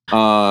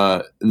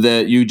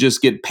 that you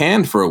just get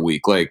panned for a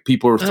week. Like,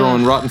 people are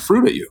throwing rotten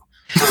fruit at you.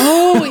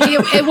 Oh,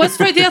 it was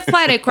for The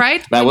Athletic,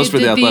 right? That was for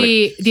The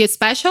Athletic. The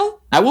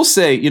special? I will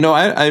say,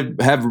 I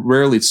have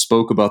rarely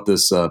spoke about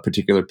this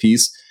particular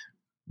piece.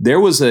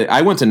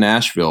 I went to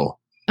Nashville.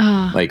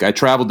 Like, I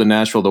traveled to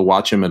Nashville to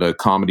watch him at a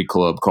comedy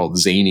club called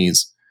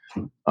Zanies.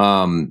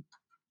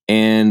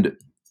 And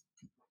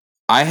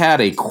I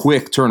had a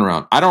quick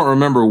turnaround. I don't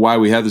remember why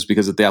we had this,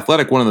 because at The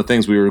Athletic, one of the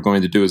things we were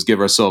going to do is give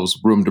ourselves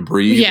room to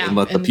breathe and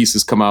let the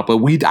pieces come out.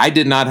 But I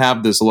did not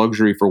have this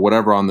luxury for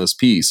whatever on this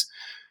piece.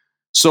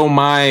 So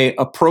my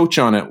approach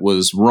on it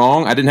was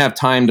wrong. I didn't have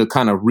time to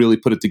kind of really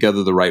put it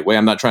together the right way.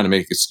 I'm not trying to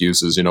make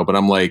excuses, but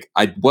I'm like,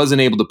 I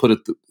wasn't able to put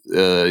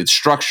it,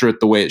 structure it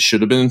the way it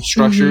should have been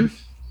structured,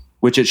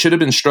 which it should have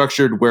been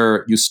structured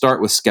where you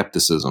start with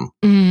skepticism,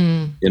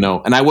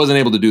 and I wasn't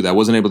able to do that. I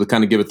wasn't able to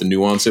kind of give it the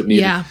nuance it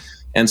needed. Yeah.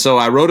 And so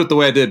I wrote it the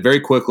way I did very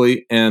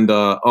quickly. And,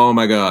 oh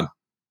my God,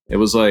 it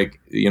was like,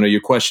 you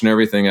question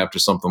everything after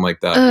something like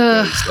that.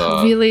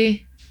 Because,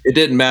 really? It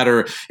didn't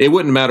matter. It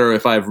wouldn't matter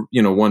if I've,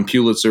 won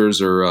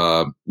Pulitzers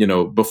or,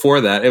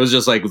 before that. It was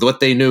just like,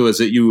 what they knew is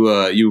that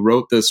you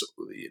wrote this.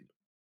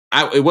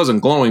 It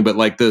wasn't glowing, but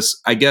like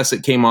this, I guess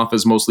it came off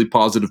as mostly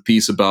positive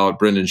piece about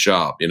Brendan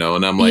Schaub,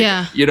 and I'm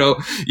like,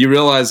 you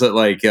realize that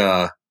like,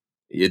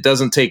 it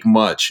doesn't take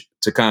much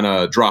to kind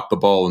of drop the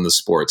ball in the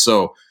sport.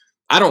 So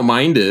I don't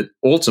mind it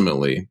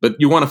ultimately, but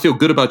you want to feel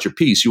good about your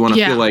piece. You want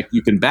to feel like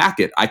you can back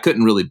it. I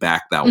couldn't really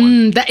back that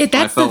one.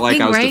 I felt like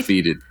I was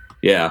defeated.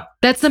 Yeah.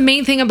 That's the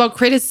main thing about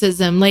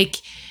criticism. Like,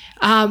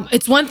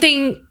 it's one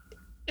thing,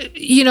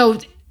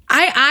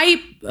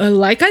 I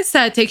like I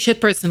said, take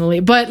shit personally,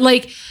 but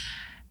like,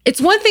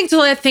 it's one thing to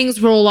let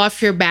things roll off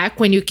your back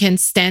when you can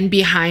stand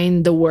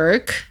behind the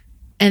work.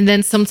 And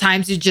then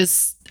sometimes you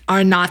just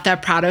are not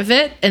that proud of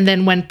it. And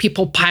then when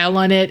people pile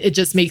on it, it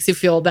just makes you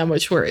feel that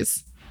much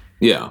worse.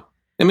 Yeah.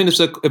 I mean,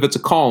 if it's a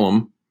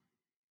column,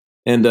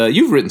 and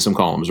you've written some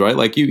columns, right?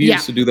 Like you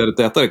used to do that at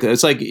The Athletic.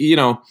 It's like,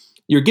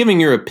 you're giving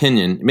your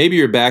opinion. Maybe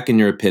you're backing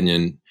your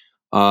opinion,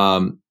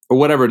 or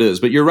whatever it is,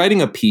 but you're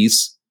writing a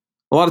piece.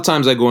 A lot of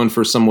times I go in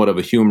for somewhat of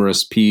a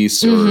humorous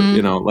piece, or,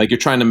 like you're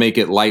trying to make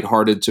it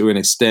lighthearted to an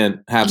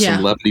extent, have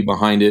some levity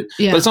behind it.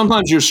 Yeah. But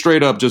sometimes you're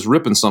straight up just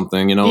ripping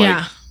something,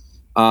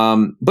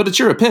 but it's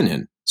your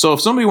opinion. So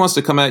if somebody wants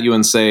to come at you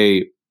and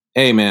say,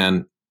 hey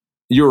man,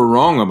 you were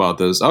wrong about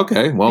this.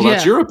 Okay, well,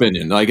 that's your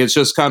opinion. Like, it's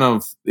just kind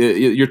of,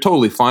 you're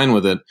totally fine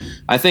with it.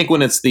 I think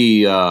when it's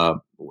the,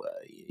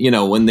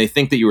 when they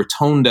think that you were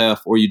tone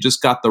deaf, or you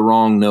just got the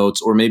wrong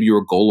notes, or maybe you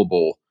were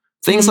gullible,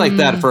 things like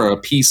that for a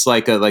piece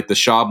like the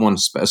Schaub one,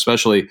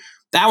 especially,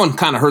 that one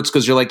kind of hurts,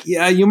 because you're like,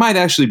 yeah, you might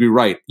actually be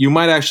right.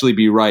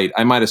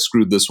 I might have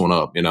screwed this one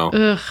up,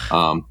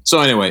 So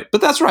anyway, but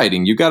that's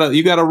writing. You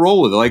gotta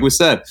roll with it. Like we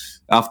said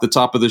off the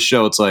top of the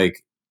show, it's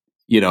like,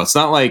 it's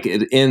not like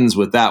it ends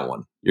with that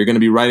one. You're going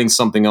to be writing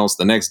something else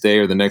the next day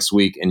or the next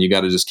week, and you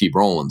got to just keep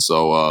rolling.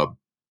 So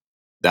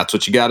that's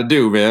what you got to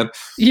do, man.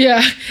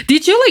 Yeah.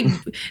 Did you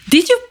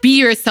beat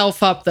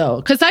yourself up though?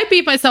 Because I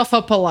beat myself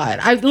up a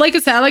lot. Like I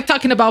said, I like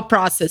talking about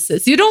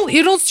processes. You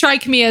don't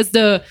strike me as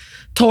the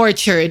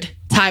tortured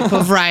type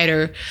of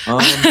writer.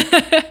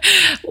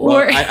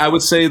 I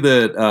would say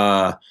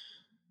that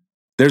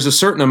there's a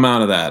certain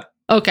amount of that.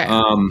 Okay.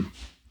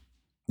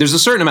 There's a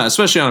certain amount,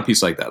 especially on a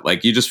piece like that.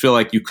 Like, you just feel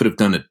like you could have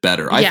done it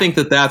better. Yeah. I think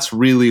that's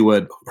really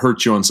what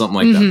hurts you on something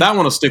like that. That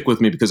one will stick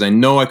with me, because I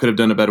know I could have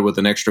done it better with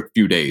an extra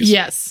few days.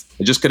 Yes.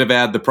 I just could have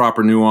added the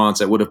proper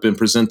nuance. It would have been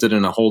presented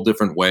in a whole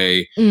different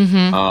way.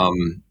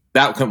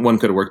 That one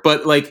could have worked.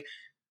 But like,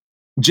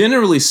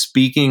 generally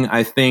speaking,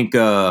 I think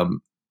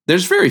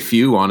there's very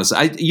few,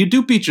 honestly. You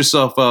do beat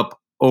yourself up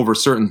over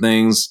certain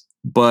things,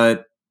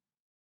 but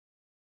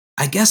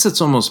I guess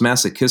it's almost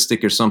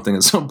masochistic or something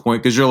at some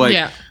point, because you're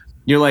like,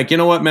 you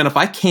know what, man, if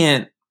I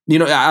can't,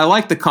 I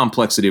like the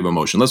complexity of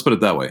emotion. Let's put it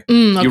that way.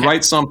 Okay. You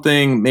write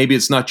something, maybe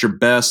it's not your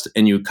best,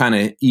 and you kind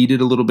of eat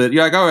it a little bit.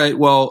 You're like, all right,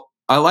 well,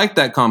 I like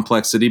that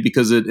complexity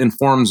because it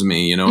informs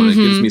me, and it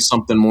gives me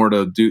something more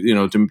to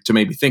do, to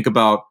maybe think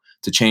about,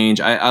 to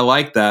change. I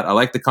like that. I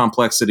like the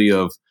complexity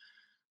of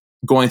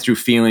going through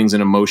feelings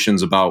and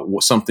emotions about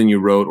something you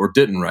wrote or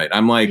didn't write.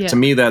 I'm like, to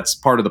me, that's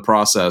part of the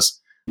process.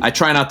 I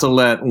try not to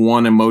let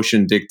one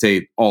emotion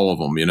dictate all of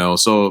them,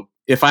 So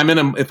if I'm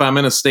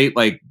in a state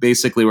like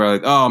basically where I'm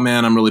like, oh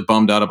man, I'm really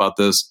bummed out about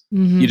this,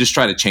 you just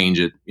try to change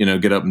it,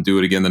 get up and do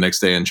it again the next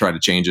day and try to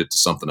change it to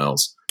something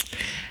else.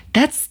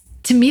 That's,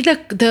 to me,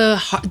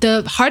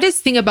 the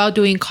hardest thing about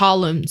doing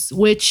columns,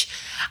 which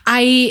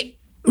I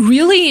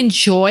really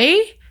enjoy,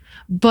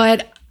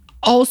 but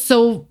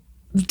also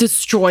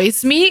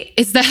destroys me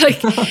is that like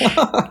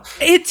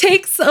it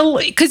takes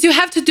because you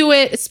have to do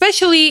it,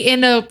 especially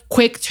in a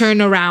quick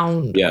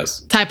turnaround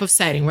type of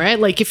setting, right?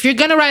 Like if you're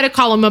gonna write a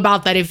column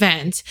about that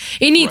event,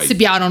 it needs to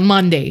be out on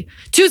Monday,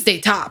 Tuesday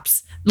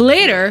tops.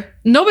 Later,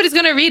 nobody's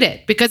going to read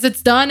it because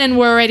it's done and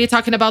we're already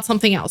talking about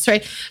something else,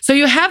 right? So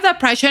you have that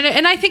pressure.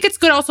 And I think it's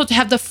good also to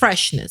have the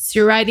freshness.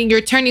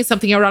 You're turning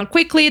something around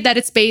quickly, that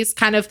it's based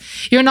kind of,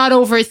 you're not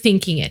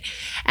overthinking it.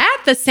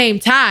 At the same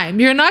time,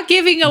 you're not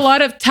giving a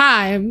lot of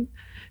time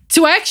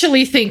to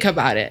actually think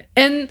about it.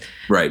 And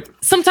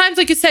sometimes,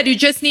 like you said, you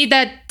just need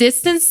that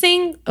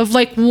distancing of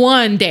like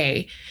 1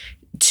 day,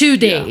 2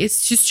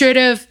 days to sort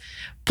of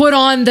put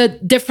on the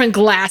different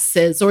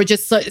glasses or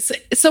just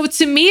so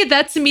to me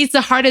is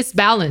the hardest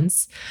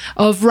balance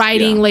of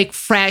writing like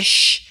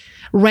fresh,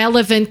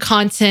 relevant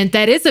content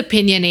that is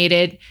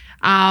opinionated,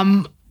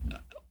 and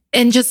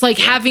just like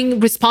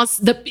having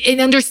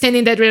and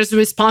understanding that there's a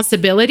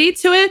responsibility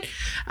to it,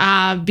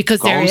 because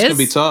columns can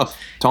be tough.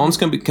 Columns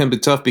can be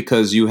tough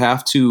because you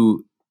have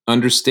to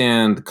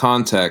understand the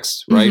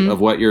context, right, of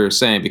what you're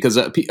saying. Because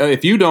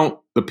if you don't,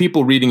 the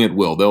people reading it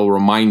they'll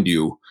remind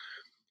you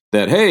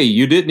that, hey,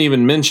 you didn't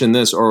even mention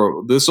this,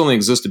 or this only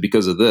existed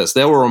because of this.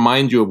 They will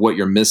remind you of what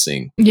you're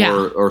missing,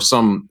 or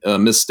some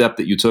misstep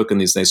that you took in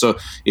these things. So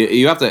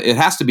it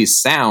has to be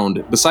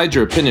sound. Besides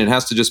your opinion, it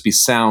has to just be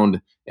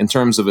sound in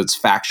terms of its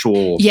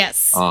factual,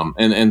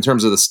 and in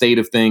terms of the state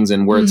of things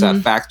and where it's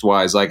at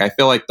fact-wise. Like, I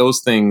feel like those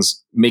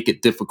things make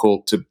it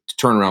difficult to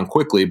turn around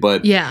quickly.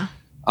 But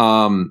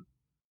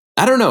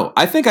I don't know.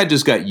 I think I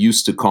just got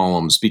used to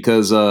columns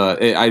because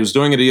I was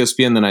doing it at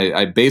ESPN. Then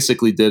I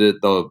basically did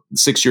it the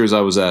 6 years I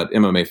was at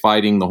MMA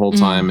Fighting the whole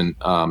time. And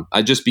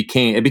I just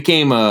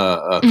became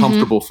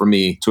comfortable for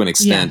me to an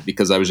extent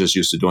because I was just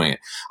used to doing it.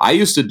 I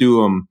used to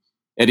do them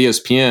at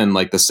ESPN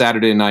like the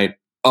Saturday night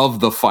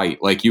of the fight.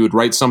 Like you would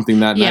write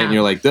something that night and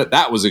you're like,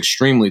 that was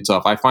extremely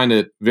tough. I find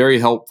it very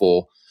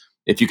helpful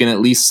if you can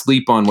at least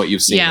sleep on what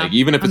you've seen. Like,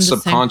 even if it's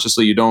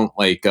subconsciously, you don't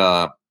like,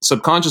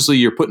 subconsciously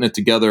you're putting it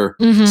together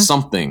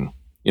something,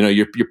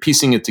 you're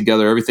piecing it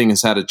together. Everything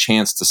has had a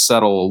chance to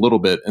settle a little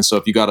bit. And so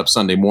if you got up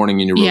Sunday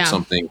morning and you wrote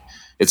something,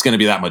 it's going to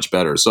be that much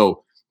better.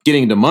 So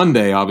getting to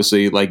Monday,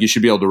 obviously, like you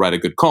should be able to write a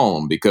good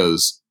column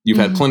because you've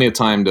had plenty of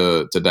time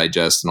to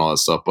digest and all that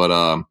stuff.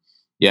 But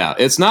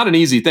it's not an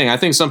easy thing. I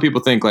think some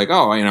people think like,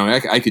 oh,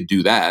 I could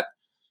do that.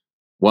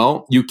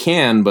 Well, you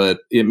can, but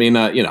it may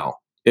not,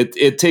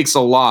 It takes a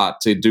lot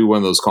to do one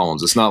of those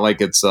columns. It's not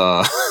like it's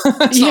not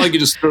like you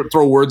just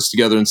throw words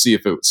together and see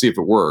if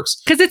it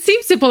works. Because it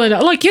seems simple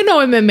enough. Like,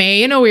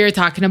 MMA, what you're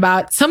talking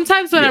about.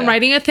 Sometimes when I'm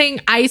writing a thing,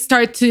 I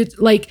start to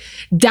like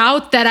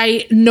doubt that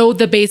I know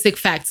the basic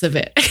facts of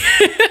it.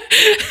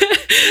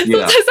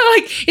 Sometimes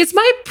I'm like, is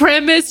my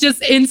premise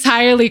just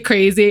entirely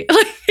crazy?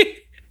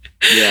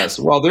 Yes.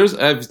 Well, there's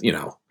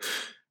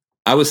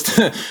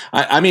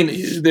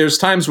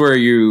times where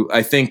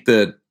I think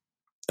that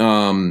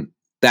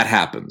that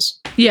happens.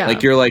 Yeah.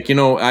 Like you're like,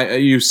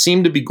 you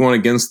seem to be going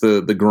against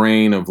the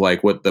grain of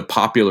like what the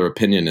popular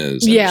opinion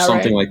is.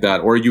 Something like that.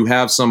 Or you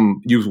have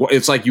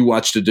it's like you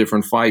watched a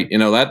different fight.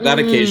 That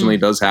occasionally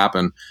does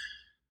happen.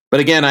 But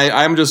again,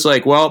 I'm just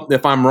like, well,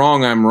 if I'm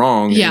wrong, I'm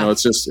wrong.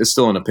 It's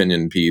still an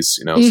opinion piece,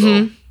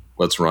 so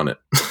let's run it.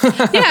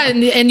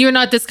 And you're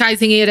not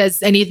disguising it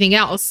as anything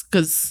else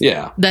because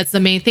that's the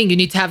main thing. You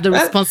need to have the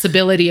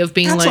responsibility of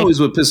being that's always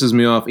what pisses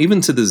me off,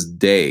 even to this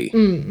day.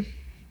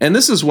 And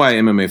this is why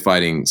MMA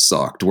Fighting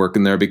sucked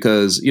working there,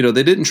 because,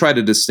 they didn't try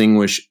to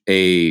distinguish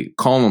a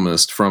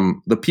columnist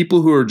from the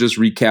people who are just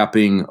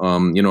recapping,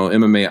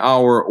 MMA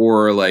Hour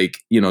or like,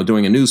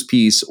 doing a news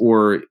piece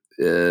or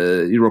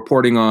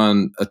reporting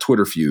on a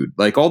Twitter feud,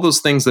 like all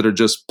those things that are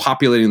just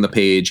populating the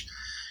page.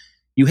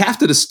 You have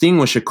to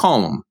distinguish a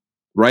column,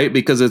 right?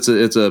 Because it's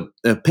a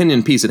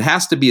opinion piece. It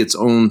has to be its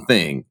own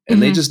thing.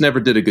 And they just never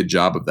did a good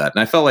job of that.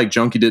 And I felt like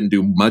Junkie didn't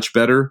do much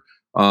better.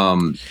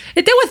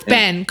 It did with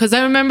Ben, because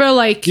I remember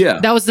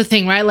that was the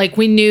thing, right? Like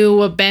we knew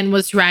what Ben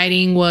was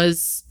writing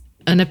was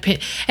an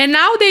opinion, and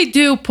now they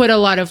do put a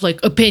lot of like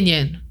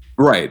opinion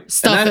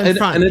stuff in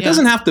front, and it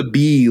doesn't have to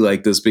be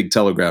like this big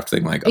telegraph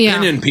thing, like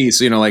opinion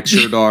piece, like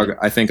Sure Dog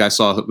I think I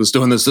saw was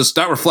doing this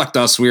that reflect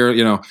us, we're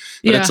but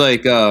it's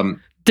like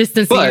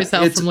distancing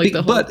yourself from like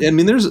the whole. But I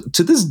mean, there's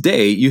to this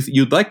day,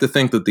 you'd like to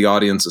think that the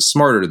audience is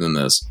smarter than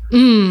this.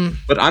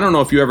 But I don't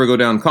know if you ever go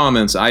down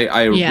comments.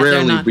 I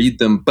rarely read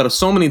them, but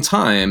so many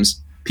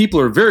times people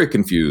are very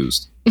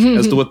confused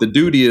as to what the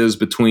duty is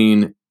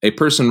between a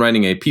person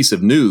writing a piece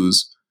of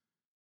news,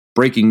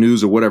 breaking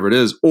news or whatever it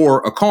is, or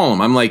a column.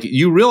 I'm like,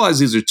 you realize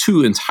these are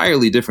two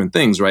entirely different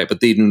things, right?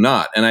 But they do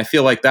not. And I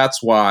feel like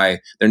that's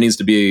why there needs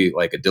to be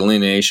like a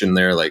delineation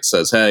there, like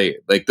says, hey,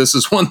 like this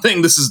is one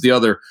thing, this is the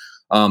other.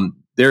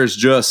 There's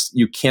just,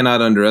 you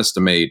cannot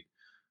underestimate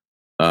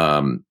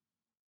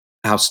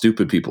how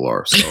stupid people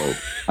are. So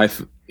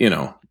you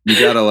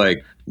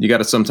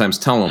gotta sometimes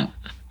tell them,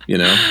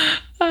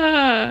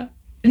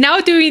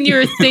 Now doing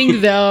your thing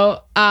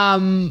though,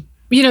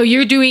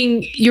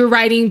 you're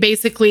writing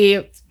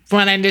basically, from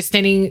what I'm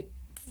understanding,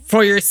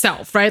 for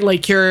yourself, right?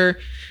 Like you're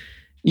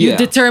you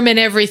determine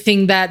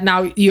everything that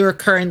now you're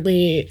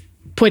currently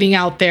putting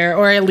out there,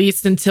 or at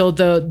least until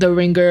the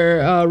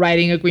Ringer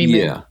writing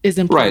agreement is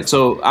in place. Right.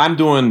 So I'm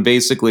doing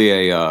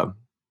basically a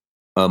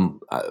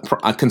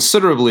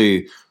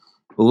considerably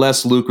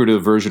less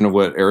lucrative version of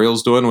what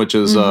Ariel's doing, which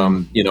is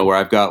where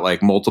I've got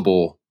like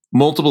multiple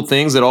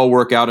things that all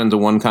work out into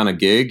one kind of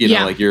gig.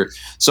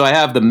 So I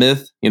have the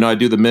Myth. I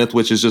do the Myth,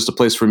 which is just a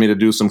place for me to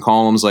do some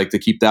columns, like to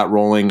keep that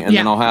rolling, and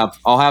then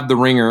I'll have the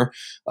Ringer,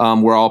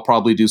 where I'll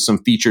probably do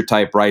some feature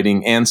type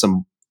writing and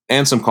some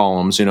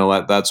columns,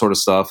 that sort of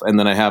stuff. And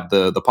then I have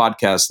the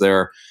podcast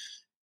there.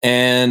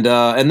 And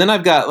then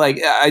I've got like,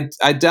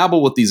 I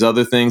dabble with these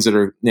other things that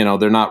are,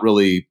 they're not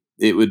really,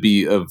 it would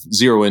be of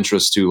zero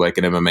interest to like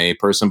an MMA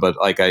person, but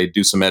like I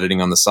do some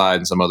editing on the side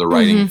and some other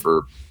writing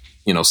for,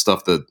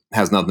 stuff that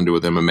has nothing to do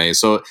with MMA.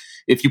 So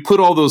if you put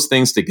all those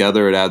things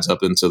together, it adds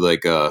up into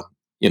like a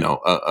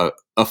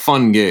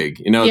fun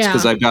gig, it's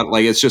because I've got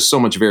like, it's just so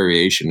much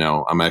variation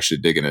now. I'm actually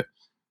digging it.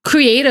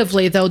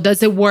 Creatively, though,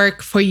 does it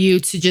work for you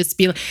to just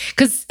be like,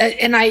 because,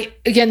 and I,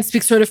 again,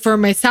 speak sort of for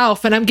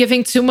myself, and I'm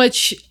giving too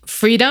much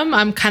freedom.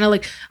 I'm kind of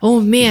like,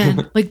 oh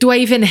man, like, do I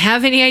even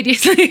have any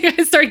ideas?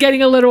 I start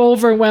getting a little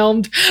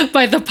overwhelmed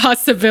by the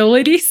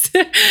possibilities.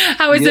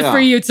 How is it for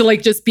you to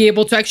like just be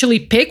able to actually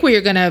pick what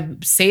you're going to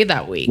say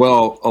that week?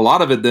 Well, a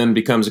lot of it then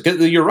becomes,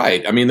 you're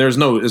right. I mean, there's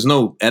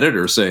no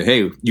editor saying,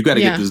 hey, you got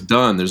to get this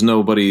done. There's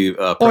nobody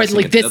or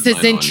like, this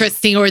is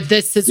interesting or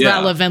this is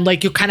relevant.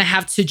 Like, you kind of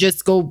have to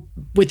just go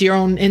with your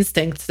own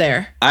instincts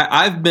there.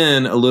 I've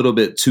been a little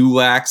bit too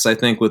lax, I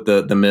think, with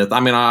the Myth. I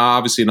mean, I'm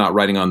obviously not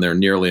writing on there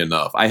nearly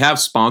enough. I have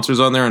sponsors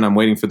on there, and I'm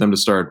waiting for them to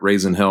start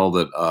raising hell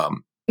that,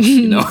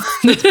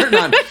 they're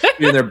not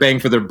getting their bang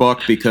for their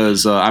buck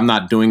because I'm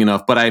not doing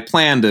enough. But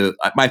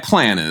my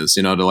plan is,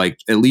 to like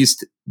at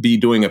least be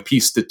doing a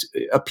piece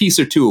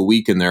or two a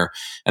week in there.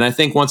 And I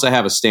think once I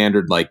have a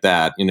standard like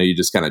that, you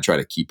just kind of try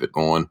to keep it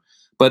going.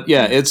 But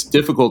yeah, it's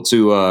difficult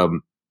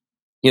to,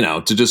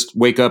 to just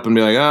wake up and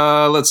be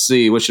like, let's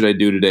see, what should I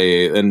do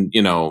today? And,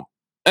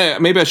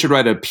 maybe I should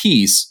write a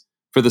piece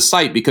for the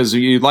site because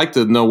you'd like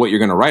to know what you're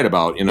going to write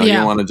about. You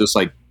don't want to just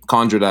like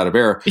conjure it out of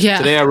air. Yeah.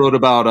 Today I wrote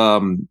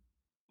about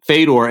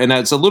Fedor, and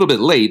it's a little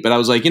bit late, but I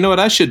was like, you know what?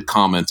 I should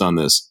comment on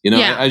this.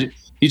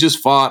 He just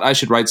fought. I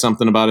should write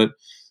something about it.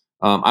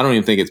 I don't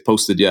even think it's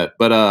posted yet,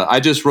 but I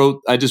just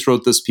wrote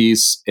this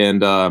piece,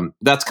 and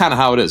that's kind of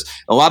how it is.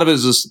 A lot of it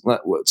is just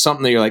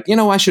something that you're like,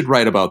 I should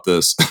write about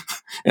this,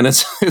 and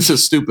it's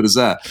as stupid as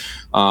that.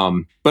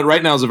 But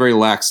right now is a very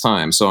lax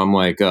time, so I'm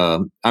like,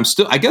 I'm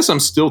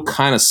still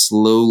kind of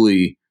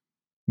slowly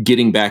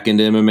getting back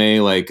into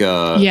MMA, like,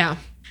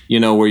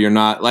 where you're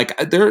not like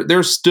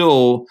there's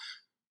still.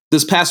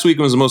 This past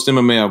weekend was the most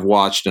MMA I've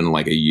watched in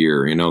like a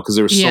year, because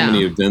there were so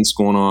many events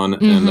going on,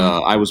 and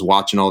I was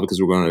watching all of it because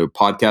we were going to do a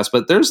podcast.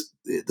 But there's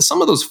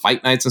some of those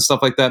fight nights and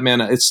stuff like that,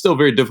 man. It's still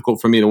very difficult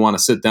for me to want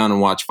to sit down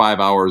and watch 5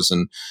 hours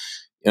and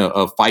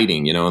of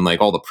fighting, and like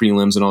all the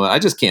prelims and all that. I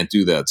just can't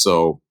do that.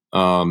 So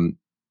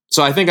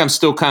I think I'm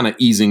still kind of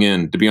easing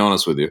in, to be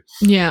honest with you.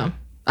 Yeah.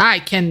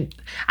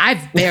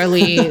 I've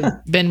barely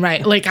been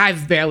writing. Like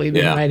I've barely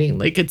been writing.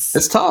 Like it's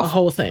tough. The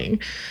whole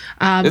thing.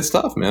 It's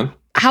tough, man.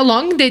 How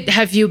long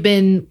have you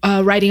been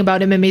writing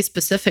about MMA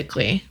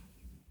specifically?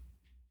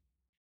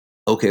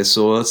 Okay,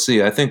 so let's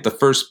see. I think the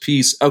first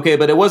piece. Okay,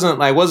 but I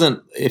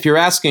wasn't. If you're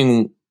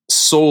asking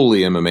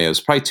solely MMA, it was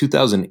probably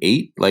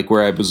 2008, like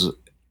where I was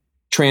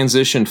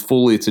transitioned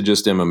fully to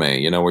just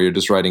MMA. Where you're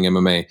just writing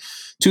MMA.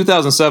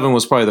 2007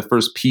 was probably the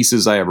first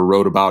pieces I ever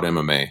wrote about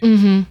MMA.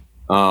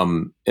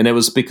 Mm-hmm. And it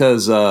was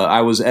because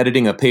I was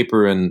editing a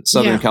paper in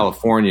Southern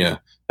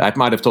California. I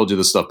might have told you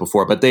this stuff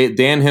before, but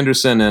Dan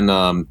Henderson and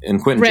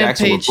Quentin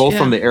Jackson were both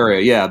from the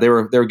area. Yeah, they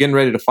were getting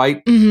ready to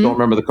fight. Mm-hmm. Don't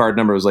remember the card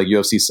number. It was like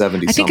UFC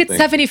 70. I think it's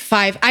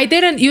 75.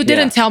 You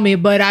didn't tell me,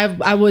 but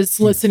I was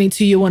listening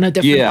to you on a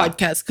different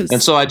podcast.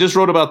 And so I just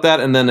wrote about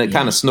that, and then it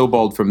kind of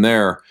snowballed from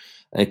there.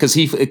 Because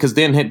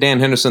Dan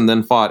Henderson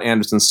then fought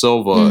Anderson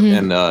Silva,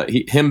 and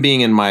him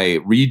being in my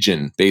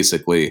region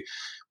basically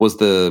was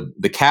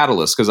the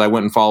catalyst. Because I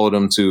went and followed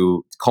him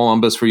to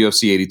Columbus for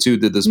UFC 82,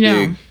 did this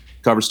big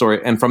cover story,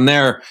 and from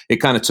there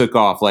it kind of took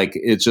off. Like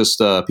it's just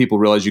people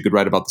realized you could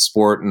write about the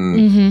sport,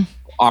 and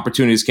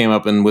opportunities came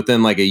up, and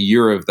within like a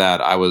year of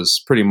that, I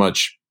was pretty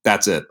much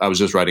that's it. I was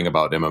just writing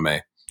about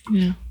MMA.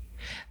 Yeah.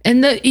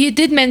 And you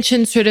did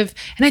mention sort of,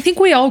 and I think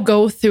we all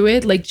go through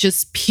it, like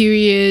just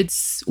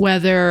periods,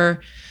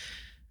 whether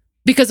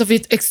because of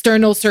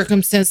external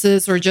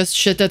circumstances or just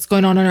shit that's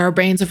going on in our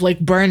brains of like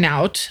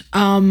burnout.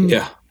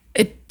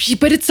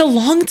 But it's a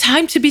long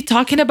time to be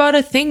talking about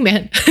a thing,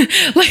 man.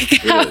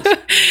 Like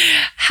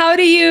how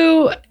do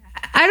you,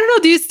 I don't know,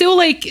 do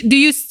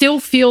you still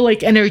feel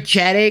like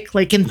energetic,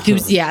 like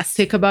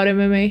enthusiastic about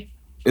MMA?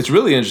 It's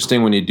really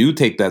interesting when you do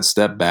take that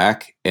step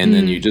back and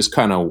then you just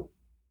kind of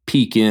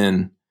peek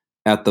in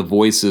at the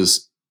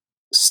voices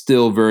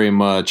still very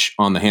much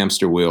on the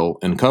hamster wheel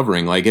and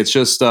covering. Like it's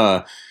just,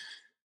 a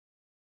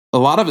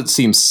lot of it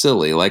seems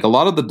silly. Like a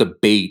lot of the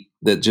debate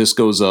that just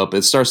goes up,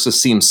 it starts to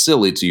seem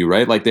silly to you,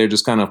 right? Like they're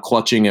just kind of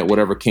clutching at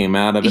whatever came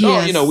out of it.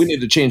 Yes. Oh, you know, we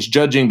need to change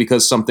judging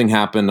because something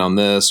happened on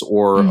this,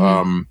 or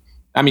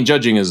I mean,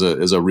 judging is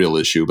a real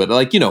issue, but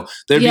like, you know,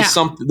 there'd be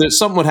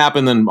something would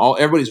happen, then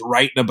everybody's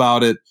writing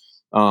about it.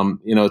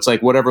 You know, it's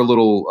like whatever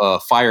little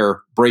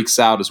fire breaks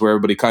out is where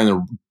everybody kind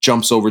of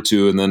jumps over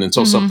to, and then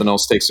until something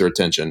else takes their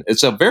attention.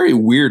 It's a very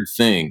weird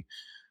thing,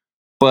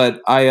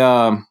 but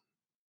I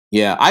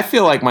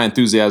feel like my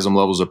enthusiasm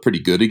levels are pretty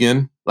good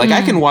again. Like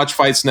I can watch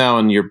fights now,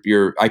 and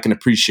I can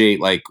appreciate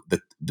like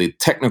the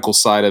technical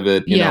side of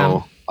it, you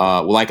know,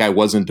 like I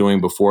wasn't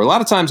doing before. A lot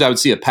of times I would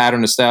see a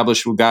pattern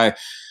established with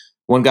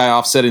one guy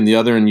offsetting the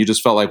other, and you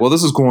just felt like, well,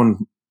 this is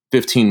going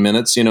 15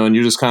 minutes, you know, and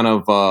you just kind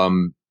of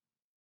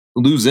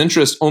lose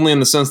interest, only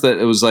in the sense that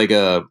it was like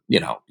you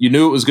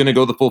knew it was going to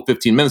go the full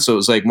 15 minutes. So it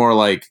was like more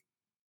like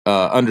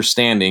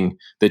understanding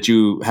that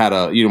you had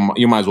you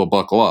might as well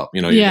buckle up,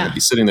 you know, you're going to be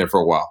sitting there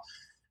for a while.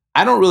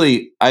 I don't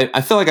really,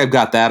 I feel like I've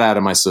got that out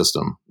of my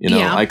system, you know,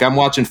 like I'm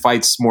watching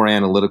fights more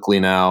analytically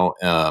now,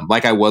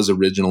 like I was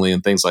originally,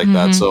 and things like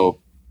that. So,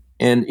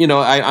 and, you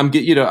know, I'm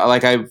you know,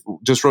 like I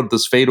just wrote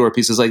this Fedor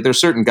piece. It's like there's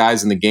certain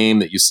guys in the game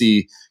that you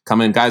see come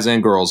in, guys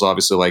and girls,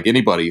 obviously, like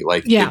anybody,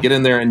 like they get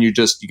in there and you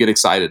get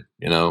excited,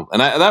 you know, and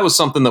that was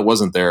something that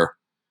wasn't there.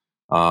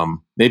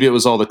 Maybe it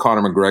was all the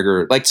Conor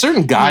McGregor, like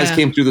certain guys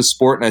came through the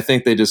sport, and I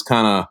think they just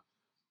kind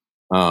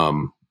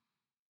of,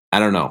 I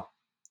don't know,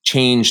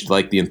 changed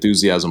like the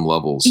enthusiasm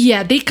levels.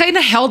 Yeah, they kind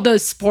of held the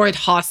sport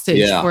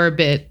hostage for a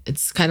bit.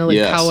 It's kind of like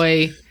how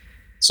I.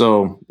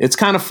 So it's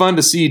kind of fun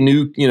to see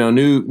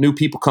new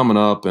people coming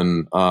up,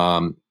 and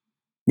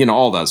you know,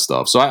 all that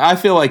stuff. So I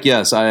feel like,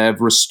 yes, I have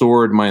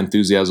restored my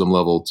enthusiasm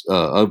level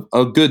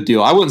a good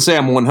deal. I wouldn't say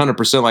I'm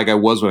 100% like I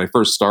was when I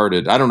first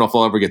started. I don't know if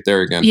I'll ever get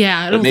there again.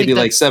 Yeah, but maybe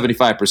like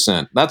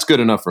 75%. That's good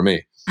enough for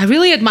me. I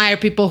really admire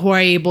people who are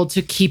able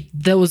to keep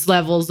those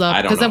levels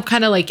up, because I'm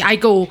kind of like, I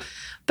go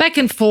back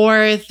and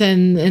forth,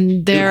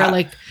 and there are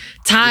like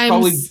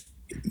times.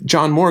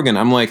 John Morgan,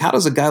 I'm like, how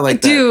does a guy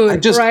like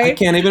that? I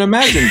can't even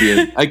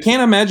imagine I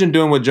can't imagine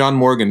doing what John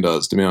Morgan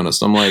does, to be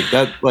honest. I'm like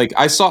that. Like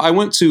I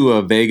went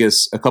to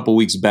Vegas a couple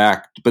weeks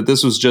back, but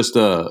this was just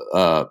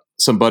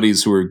some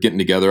buddies who were getting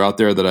together out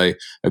there that I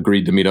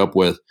agreed to meet up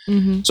with.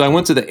 So I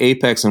went to the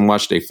Apex and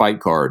watched a fight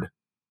card.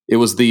 It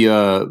was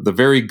the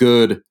very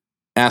good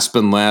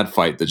Aspen Ladd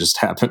fight that just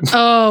happened.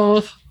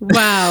 Oh,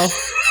 wow.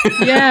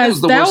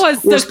 Yes, that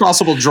was the worst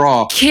possible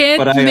draw.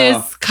 Can't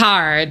miss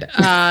card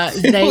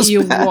that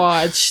you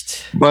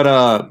watched. But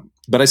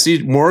I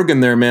see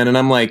Morgan there, man, and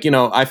I'm like, you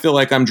know, I feel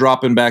like I'm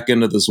dropping back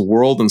into this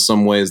world in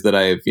some ways that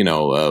I've, you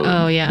know,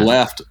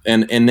 left.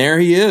 And there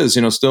he is,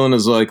 you know, still in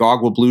his like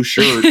aqua blue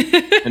shirt,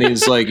 and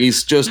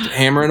he's just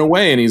hammering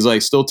away, and he's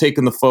like still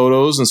taking the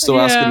photos and still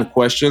asking the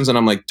questions, and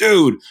I'm like,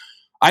 dude,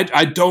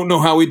 I don't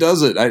know how he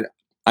does it.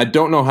 I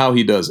don't know how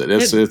he does it.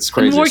 It's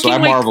crazy. Working, so I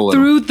marvel like,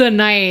 through the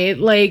night.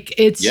 Like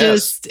it's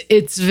just,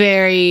 it's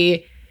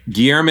very.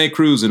 Guilherme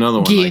Cruz,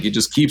 another one. Like he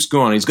just keeps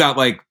going. He's got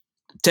like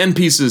 10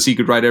 pieces he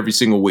could write every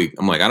single week.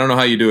 I'm like, I don't know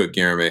how you do it,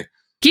 Guilherme.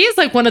 He is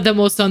like one of the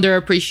most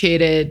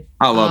underappreciated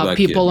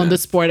people in the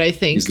sport, I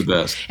think. He's the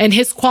best. And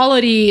his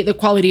quality, the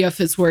quality of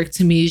his work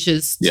to me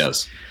is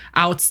just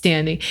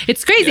outstanding.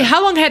 It's crazy. Yeah.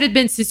 How long had it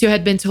been since you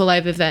had been to a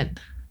live event?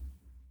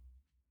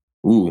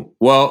 Ooh,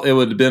 well, it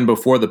would have been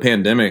before the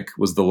pandemic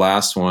was the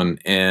last one.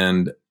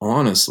 And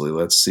honestly,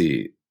 let's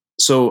see.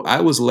 So I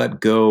was let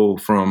go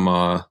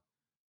from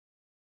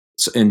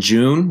in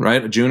June,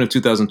 right? June of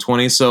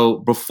 2020. So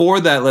before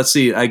that, let's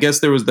see. I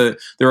guess there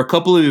were a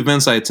couple of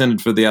events I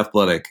attended for The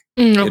Athletic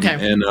in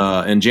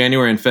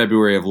January and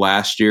February of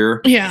last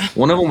year. Yeah.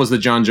 One of them was the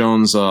John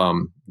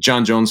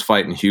Jones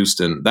fight in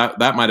Houston.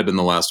 That might have been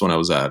the last one I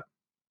was at.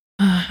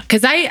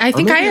 Because I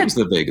think it was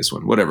the Vegas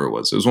one, whatever it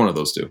was. It was one of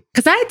those two.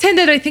 Because I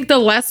attended, I think, the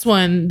last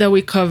one that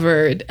we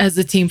covered as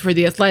a team for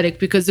The Athletic,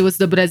 because it was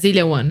the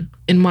Brasilia one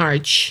in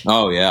March.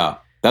 Oh, yeah.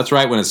 That's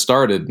right, when it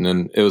started. And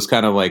then it was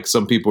kind of like,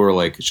 some people were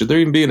like, should there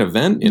even be an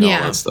event? You know,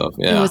 all that stuff.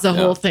 Yeah, it was a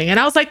whole thing. And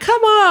I was like,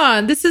 come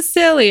on, this is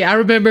silly. I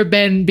remember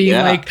Ben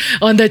being like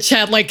on the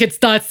chat, like, it's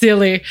not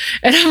silly.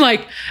 And I'm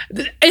like,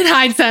 in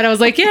hindsight, I was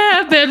like,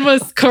 yeah, Ben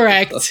was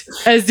correct,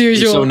 as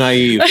usual. You're so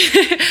naive.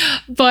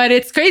 But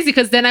it's crazy,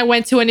 because then I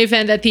went to an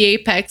event at the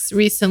Apex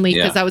recently,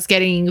 because I was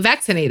getting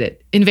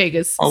vaccinated in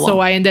Vegas. Oh, wow. So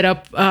I ended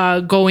up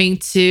going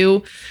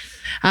to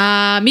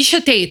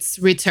Miesha Tate's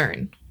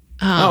return.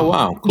 Oh,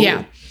 wow. Cool.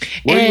 Yeah.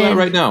 Where are you at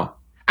right now?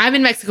 I'm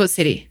in Mexico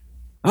City.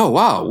 Oh,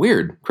 wow.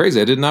 Weird. Crazy.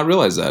 I did not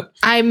realize that.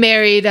 I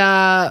married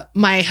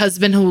my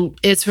husband, who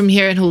is from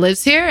here and who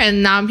lives here,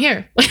 and now I'm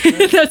here.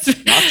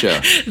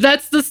 Gotcha.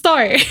 That's the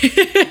story.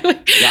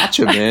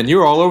 Gotcha, man. You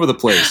were all over the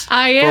place.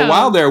 I am. For a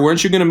while there,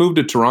 weren't you going to move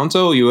to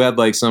Toronto? You had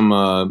like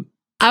some...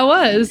 I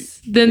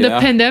was. Then the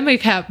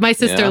pandemic happened. My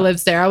sister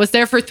lives there. I was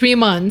there for 3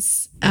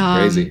 months.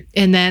 Crazy.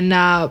 And then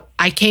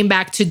I came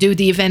back to do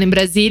the event in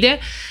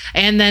Brasilia.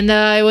 And then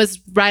it was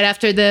right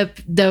after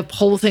the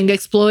whole thing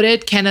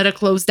exploded. Canada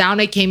closed down.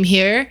 I came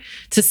here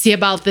to see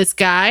about this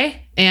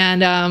guy.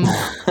 and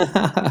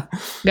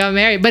got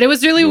married. But it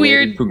was really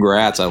weird.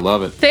 Congrats. I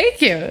love it.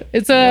 Thank you.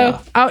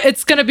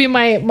 It's going to be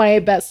my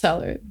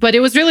bestseller. But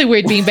it was really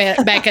weird being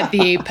back at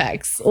the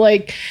Apex.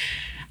 Like,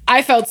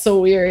 I felt so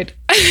weird.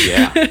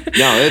 Yeah.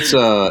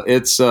 No,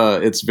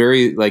 it's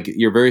very, like,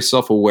 you're very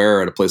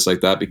self-aware at a place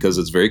like that because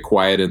it's very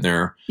quiet in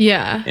there.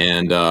 Yeah.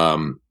 And, I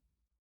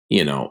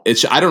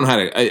don't know how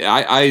to,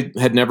 I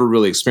had never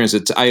really experienced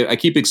it. I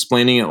keep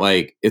explaining it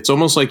like, it's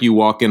almost like you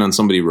walk in on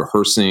somebody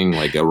rehearsing,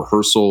 like a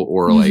rehearsal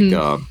or like,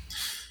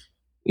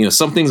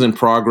 something's in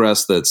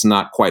progress that's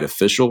not quite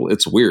official.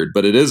 It's weird,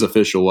 but it is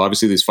official.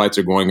 Obviously these fights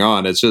are going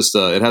on. It's just,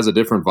 it has a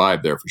different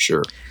vibe there for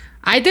sure.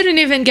 I didn't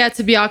even get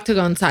to be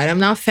octagon side. I'm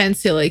not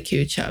fancy like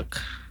you,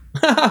 Chuck.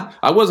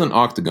 I wasn't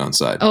octagon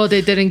side. Oh,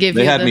 they didn't give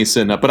you. They had me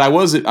sitting up, but I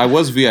was VIP. Oh, that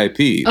was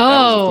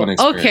a fun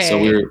experience.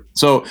 okay.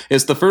 So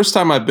it's the first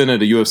time I've been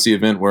at a UFC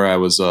event where I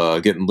was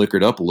getting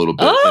liquored up a little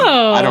bit.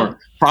 Oh, I don't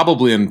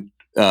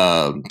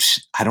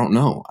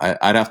know.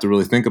 I'd have to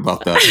really think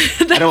about that.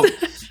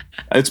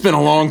 It's been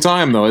a long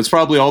time though. It's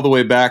probably all the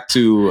way back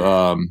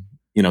to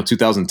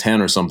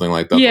 2010 or something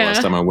like that. Yeah. The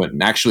last time I went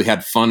and actually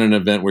had fun at an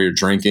event where you're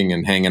drinking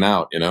and hanging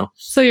out,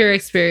 So your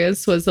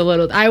experience was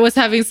I was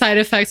having side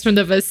effects from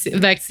the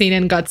vaccine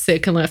and got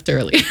sick and left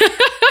early.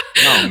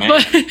 Oh, man.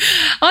 But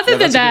other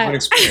than that,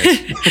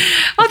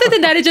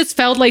 it just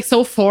felt like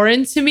so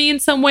foreign to me in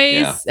some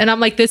ways. Yeah. And I'm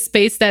like, this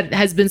space that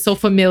has been so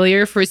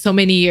familiar for so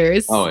many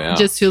years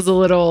just feels a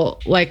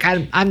little like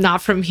I'm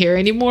not from here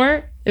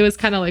anymore. It was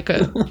kind of like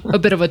a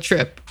bit of a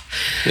trip.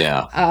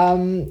 Yeah.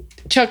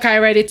 Chuck, I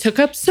already took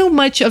up so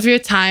much of your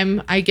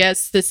time. I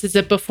guess this is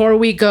it. Before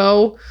we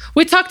go,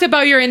 we talked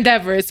about your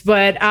endeavors,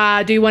 but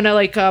do you want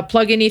to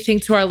plug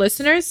anything to our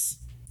listeners?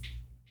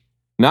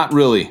 Not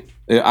really.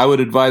 I would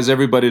advise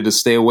everybody to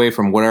stay away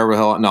from whatever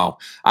hell. No,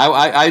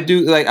 I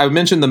do. Like I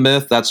mentioned, The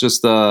Myth. That's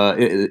just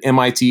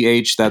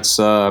MITH. That's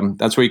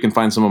where you can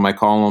find some of my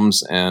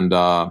columns, and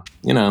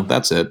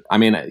that's it. I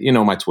mean,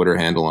 my Twitter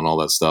handle and all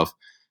that stuff.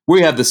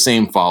 We have the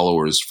same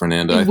followers,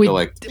 Fernanda. I feel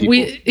like people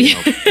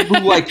who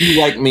like you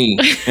like me,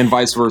 and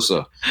vice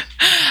versa.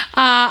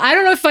 I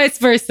don't know if vice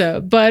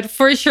versa, but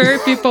for sure,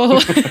 people.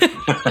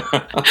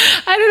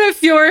 I don't know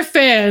if you're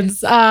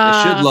fans. They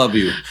should love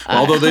you,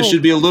 although they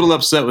should be a little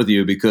upset with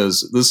you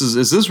because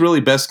is this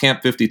really Best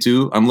Camp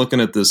 52? I'm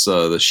looking at this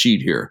the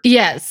sheet here.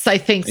 Yes, I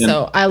think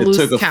so. It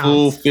took a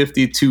full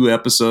 52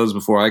 episodes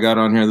before I got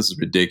on here. This is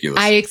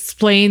ridiculous. I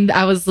explained.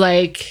 I was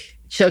like,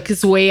 Chuck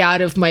is way out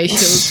of my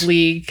show's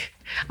league.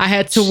 I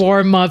had to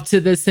warm up to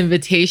this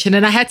invitation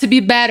and I had to be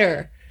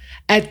better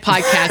at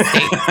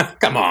podcasting.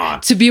 Come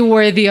on. To be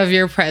worthy of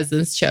your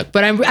presence, Chuck.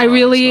 But I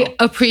really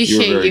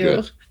appreciate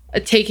you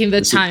taking the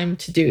time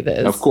to do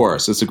this. Of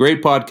course. It's a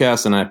great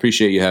podcast and I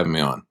appreciate you having me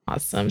on.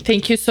 Awesome.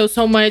 Thank you so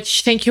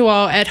much. Thank you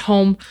all at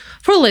home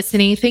for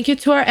listening. Thank you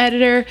to our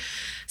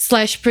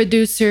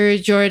editor/producer,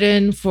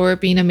 Jordan, for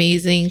being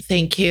amazing.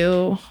 Thank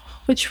you.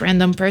 Which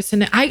random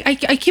person? I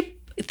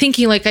keep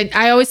thinking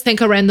I always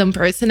thank a random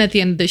person at the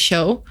end of the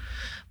show.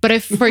 But I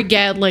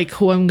forget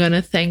who I'm going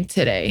to thank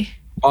today.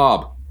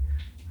 Bob.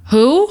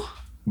 Who?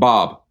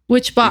 Bob.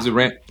 Which Bob?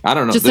 I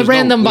don't know. Just a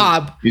random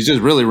Bob. He's just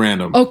really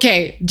random.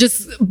 Okay,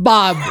 just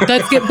Bob.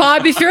 That's good.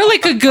 Bob, if you're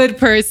a good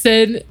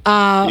person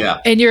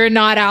and you're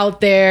not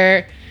out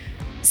there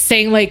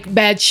saying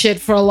bad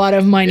shit for a lot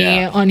of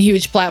money on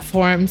huge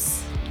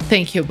platforms,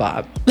 thank you,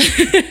 Bob.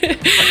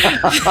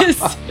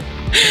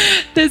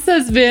 This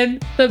has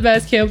been the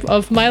best camp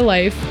of my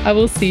life. I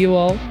will see you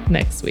all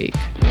next week.